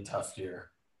incredibly tough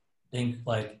year.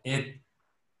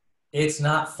 It's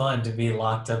not fun to be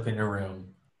locked up in a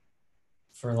room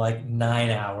for like 9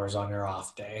 hours on your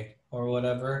off day or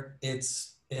whatever.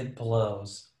 It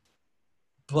blows.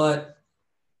 But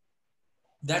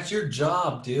that's your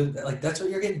job, dude. Like that's what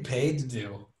you're getting paid to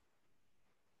do.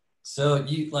 So and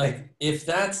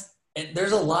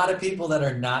there's a lot of people that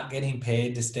are not getting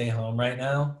paid to stay home right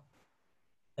now.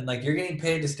 And like you're getting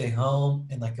paid to stay home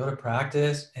and like go to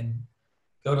practice and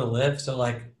go to live. So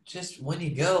like just when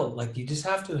you go, like you just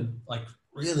have to like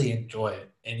really enjoy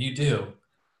it. And you do.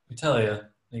 I tell you,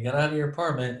 when you get out of your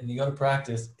apartment and you go to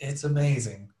practice, it's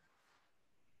amazing.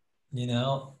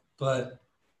 But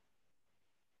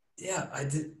yeah,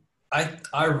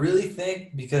 I really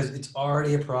think because it's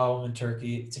already a problem in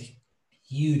Turkey, it's a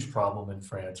huge problem in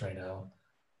France right now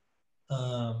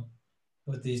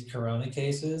with these corona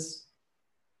cases.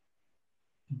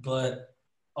 But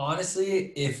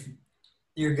honestly, if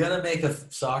you're going to make a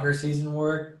soccer season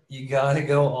work, you got to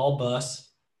go all bus.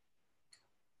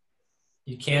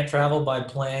 You can't travel by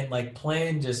plane. Like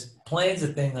plane's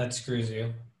the thing that screws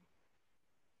you.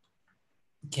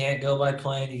 You can't go by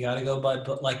plane. You got to go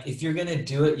but like if you're going to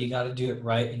do it, you got to do it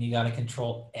right and you got to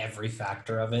control every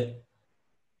factor of it.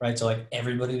 Right? So like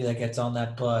everybody that gets on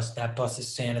that bus is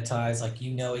sanitized. Like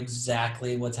you know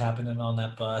exactly what's happening on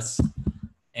that bus.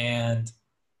 And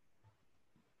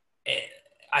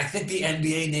I think the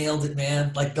NBA nailed it,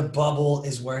 man. Like the bubble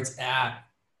is where it's at.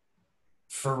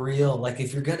 For real. Like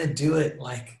if you're going to do it,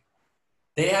 like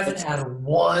they have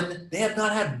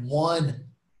not had one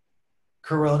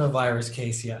coronavirus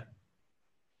case yet.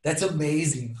 That's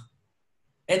amazing.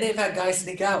 And they've had guys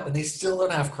sneak out and they still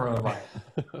don't have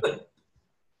coronavirus.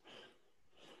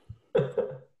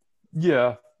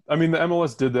 Yeah. I mean, the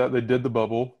MLS did that. They did the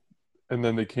bubble and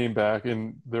then they came back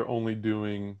and they're only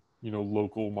doing,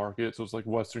 local market. So it's like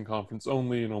Western Conference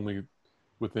only and only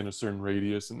within a certain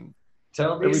radius and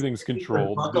everything's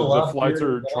controlled. The flights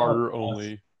are charter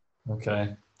only.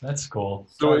 Okay. That's cool.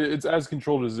 So it's as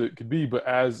controlled as it could be, but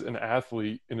as an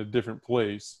athlete in a different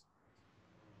place,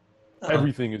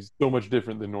 everything is so much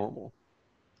different than normal.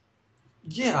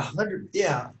 Yeah.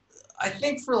 Yeah. I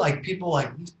think for like people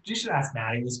like you should ask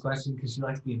Maddie this question because she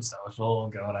likes being social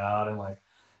and going out and like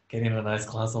getting a nice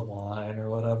glass of wine or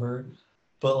whatever.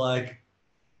 But like,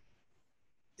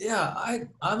 yeah,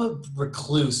 I'm a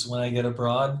recluse when I get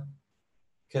abroad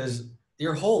because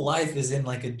your whole life is in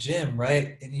like a gym,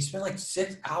 right? And you spend like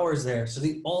 6 hours there. So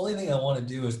the only thing I want to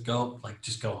do is just go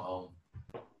home.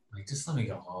 Like, just let me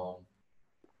go home.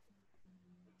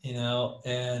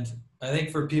 And I think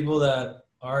for people that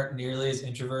aren't nearly as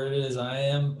introverted as I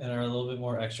am and are a little bit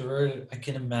more extroverted, I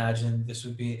can imagine this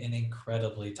would be an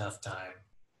incredibly tough time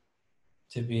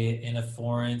to be in a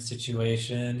foreign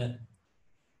situation,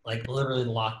 like literally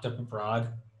locked up abroad,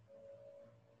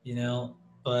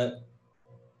 but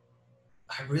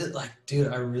I really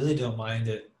don't mind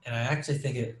it. And I actually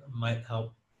think it might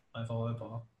help my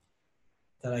volleyball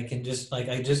that I can just like,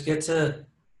 I just get to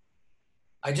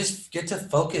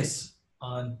focus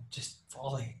on just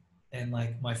volley and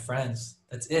like my friends.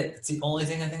 That's it. It's the only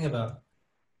thing I think about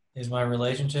is my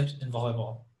relationships and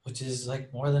volleyball, which is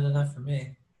like more than enough for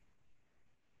me.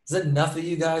 Is it enough of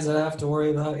you guys that I have to worry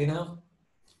about,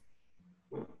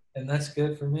 And that's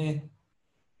good for me.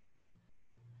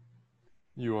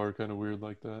 You are kind of weird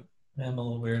like that. I'm a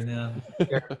little weird now. I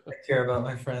care about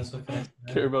my friends.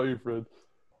 Care about your friends.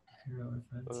 Care about my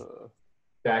friends.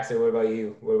 Jackson, what about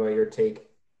you? What about your take?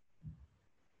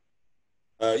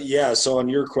 So on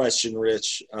your question,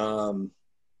 Rich,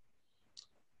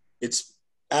 it's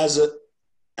as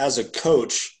a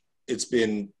coach, it's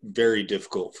been very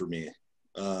difficult for me.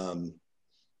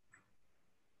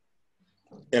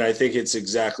 And I think it's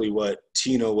exactly what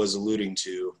Tino was alluding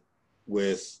to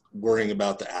with worrying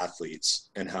about the athletes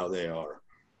and how they are.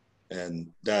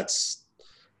 And that's,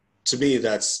 to me,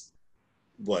 that's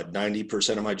what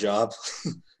 90% of my job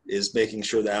is making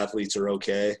sure the athletes are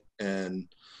okay and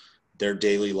their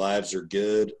daily lives are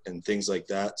good and things like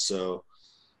that. So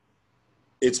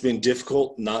it's been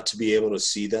difficult not to be able to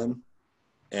see them.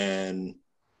 And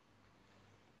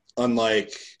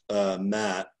unlike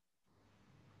Matt,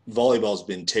 volleyball's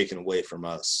been taken away from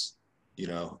us,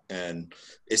 and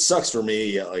it sucks for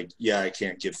me. I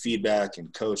can't give feedback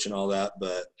and coach and all that,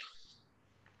 but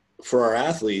for our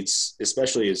athletes,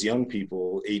 especially as young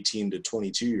people, 18 to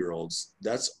 22-year-olds,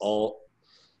 that's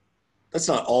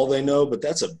not all they know, but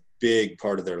that's a big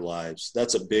part of their lives.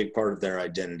 That's a big part of their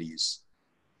identities.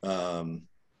 And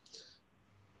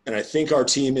I think our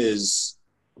team has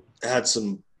had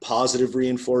some positive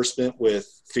reinforcement with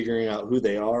figuring out who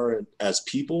they are as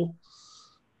people.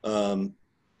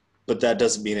 But that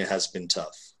doesn't mean it has been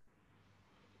tough,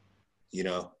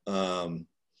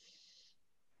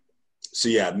 So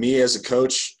yeah, me as a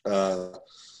coach,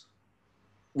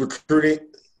 recruiting,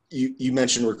 you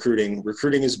mentioned recruiting.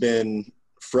 Recruiting has been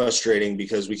frustrating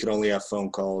because we could only have phone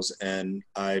calls, and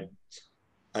I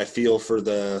feel for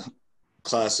the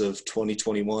class of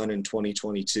 2021 and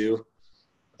 2022,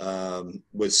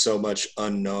 with so much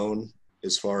unknown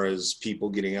as far as people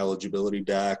getting eligibility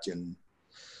back, and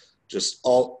just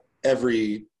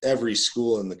every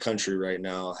school in the country right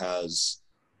now has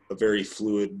a very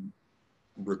fluid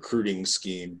recruiting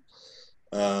scheme.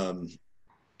 But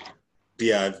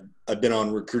yeah, I've been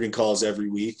on recruiting calls every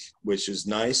week, which is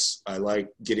nice. I like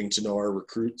getting to know our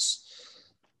recruits,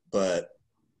 but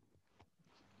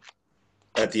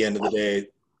at the end of the day,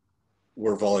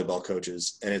 we're volleyball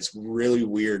coaches, and it's really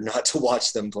weird not to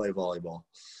watch them play volleyball.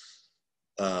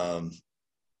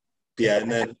 Yeah,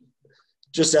 and then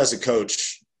just as a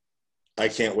coach, I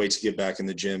can't wait to get back in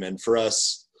the gym. And for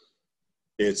us,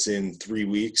 it's in 3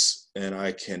 weeks, and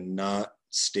I cannot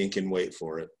stinking wait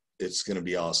for it. It's going to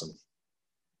be awesome.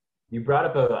 You brought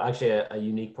up a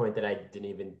unique point that I didn't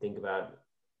even think about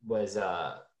was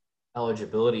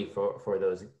eligibility for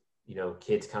those,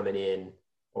 kids coming in,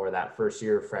 or that first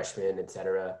year freshman, et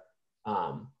cetera.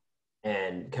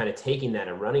 And kind of taking that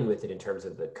and running with it in terms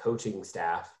of the coaching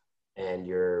staff and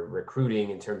your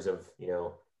recruiting in terms of,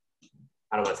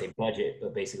 I don't want to say budget,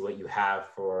 but basically what you have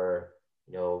for,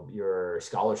 your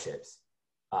scholarships.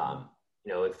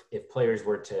 If players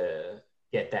were to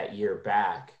get that year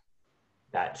back,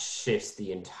 that shifts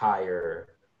the entire,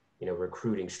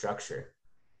 recruiting structure.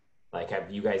 Like,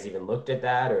 have you guys even looked at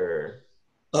that, or?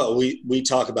 Oh, we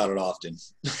talk about it often.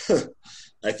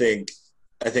 I think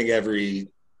every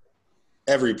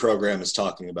program is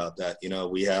talking about that.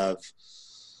 We have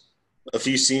a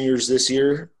few seniors this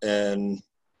year, and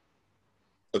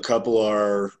a couple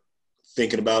are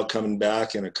thinking about coming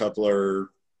back, and a couple are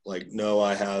like, no,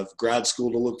 I have grad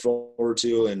school to look forward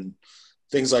to, and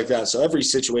things like that. So every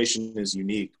situation is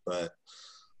unique, but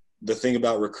the thing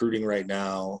about recruiting right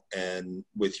now and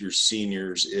with your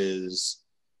seniors is,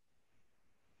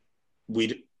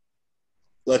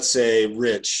 let's say,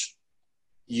 Rich,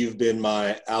 you've been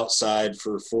my outside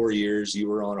for 4 years. You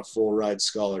were on a full ride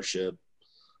scholarship.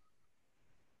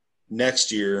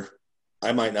 Next year,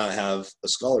 I might not have a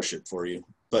scholarship for you,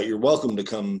 but you're welcome to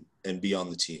come and be on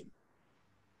the team.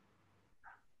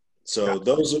 So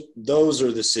those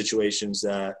are the situations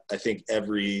that I think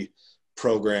every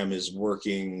program is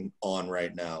working on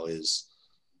right now is,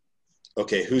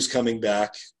 okay, who's coming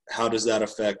back? How does that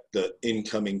affect the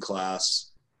incoming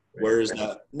class? Where is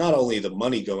that, not only the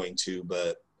money going to,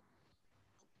 but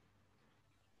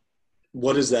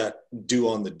what does that do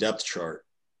on the depth chart?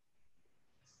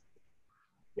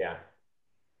 Yeah,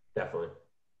 definitely.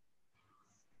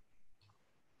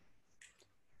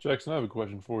 Jackson, I have a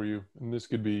question for you, and this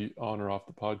could be on or off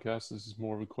the podcast. This is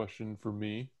more of a question for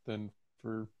me than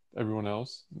for everyone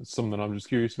else. It's something that I'm just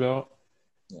curious about.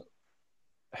 Yeah.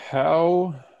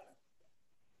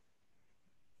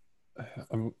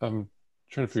 I'm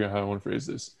trying to figure out how I want to phrase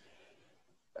this.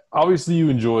 Obviously, you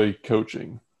enjoy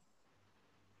coaching,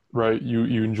 right?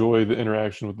 You enjoy the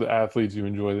interaction with the athletes. You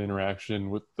enjoy the interaction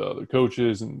with the other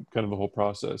coaches and kind of the whole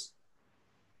process.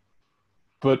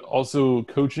 But also,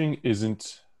 coaching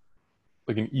isn't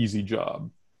like an easy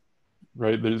job,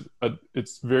 right?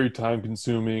 It's very time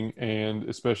consuming, and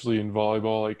especially in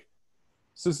volleyball, like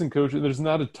assistant coaching, there's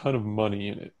not a ton of money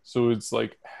in it. So it's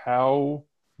like, how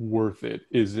worth it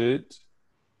is it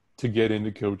to get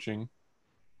into coaching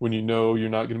when you're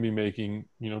not going to be making,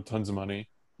 tons of money?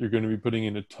 You're going to be putting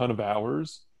in a ton of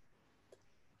hours.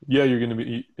 Yeah, you're going to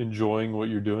be enjoying what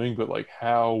you're doing, but like,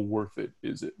 how worth it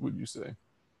is it, would you say?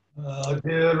 Oh,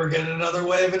 dude, we're getting another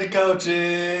wave into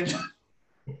coaching.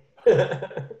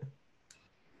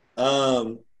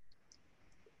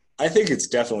 I think it's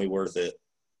definitely worth it.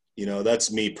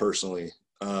 That's me personally.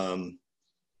 I'm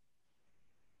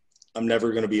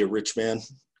never going to be a rich man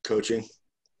coaching.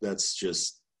 That's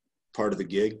just part of the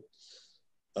gig.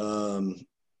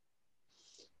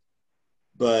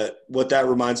 But what that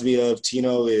reminds me of,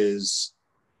 Tino, is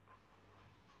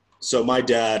so my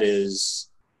dad is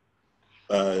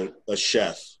a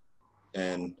chef,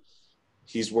 and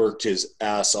he's worked his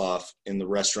ass off in the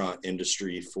restaurant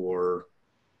industry for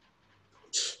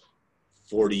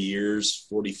 40 years,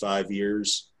 45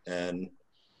 years. And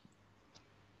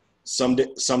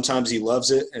sometimes he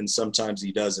loves it and sometimes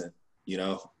he doesn't.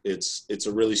 It's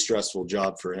a really stressful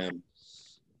job for him.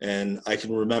 And I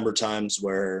can remember times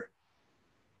where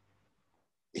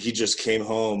he just came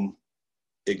home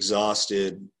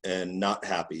exhausted and not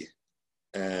happy.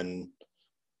 And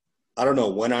I don't know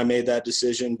when I made that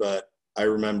decision, but I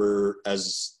remember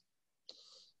as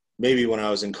maybe when I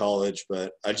was in college,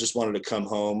 but I just wanted to come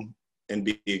home and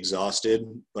be exhausted,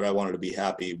 but I wanted to be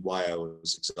happy why I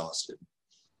was exhausted.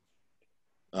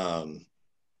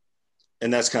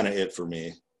 And that's kind of it for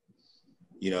me.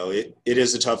 It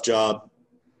is a tough job,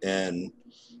 and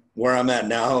where I'm at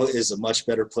now is a much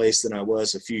better place than I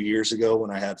was a few years ago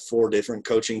when I had 4 different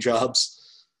coaching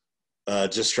jobs,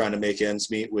 just trying to make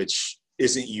ends meet, which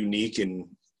isn't unique in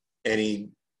any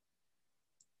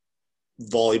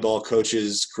volleyball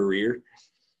coach's career.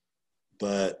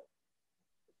 But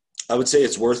I would say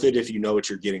it's worth it if you know what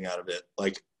you're getting out of it.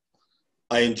 Like,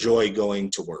 I enjoy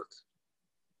going to work.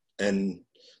 And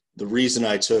the reason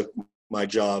I took my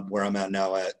job where I'm at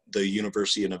now at the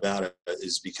University of Nevada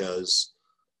is because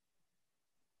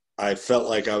I felt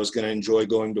like I was going to enjoy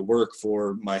going to work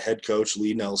for my head coach,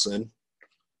 Lee Nelson,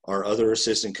 our other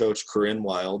assistant coach, Corinne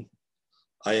Wild.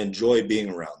 I enjoy being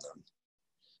around them.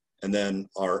 And then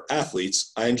our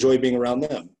athletes, I enjoy being around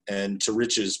them. And to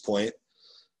Rich's point,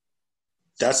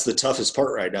 that's the toughest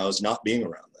part right now, is not being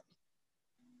around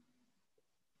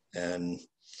them. And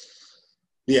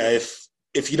yeah,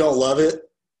 if you don't love it,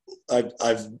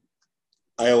 I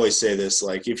always say this,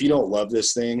 like, if you don't love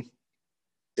this thing,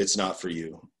 it's not for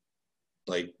you.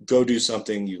 Like, go do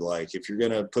something you like. If you're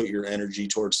going to put your energy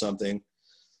towards something,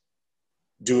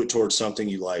 do it towards something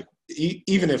you like,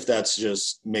 even if that's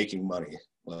just making money.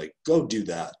 Like, go do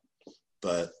that.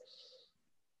 But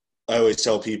I always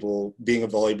tell people being a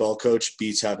volleyball coach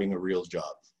beats having a real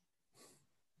job.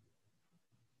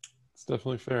 It's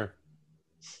definitely fair.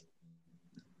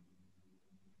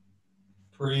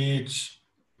 Preach.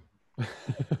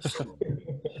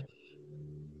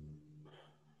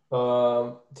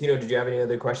 Tino, did you have any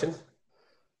other questions?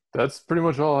 That's pretty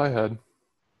much all I had.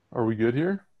 Are we good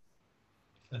here?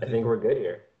 I think we're good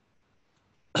here.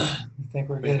 I think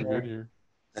we're good here.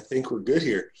 I think we're good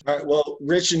here. All right. Well,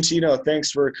 Rich and Tino,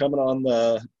 thanks for coming on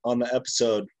the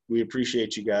episode. We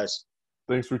appreciate you guys.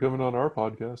 Thanks for coming on our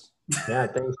podcast. Yeah,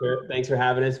 thanks for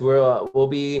having us. We'll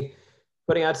be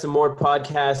putting out some more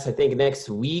podcasts, I think, next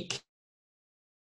week.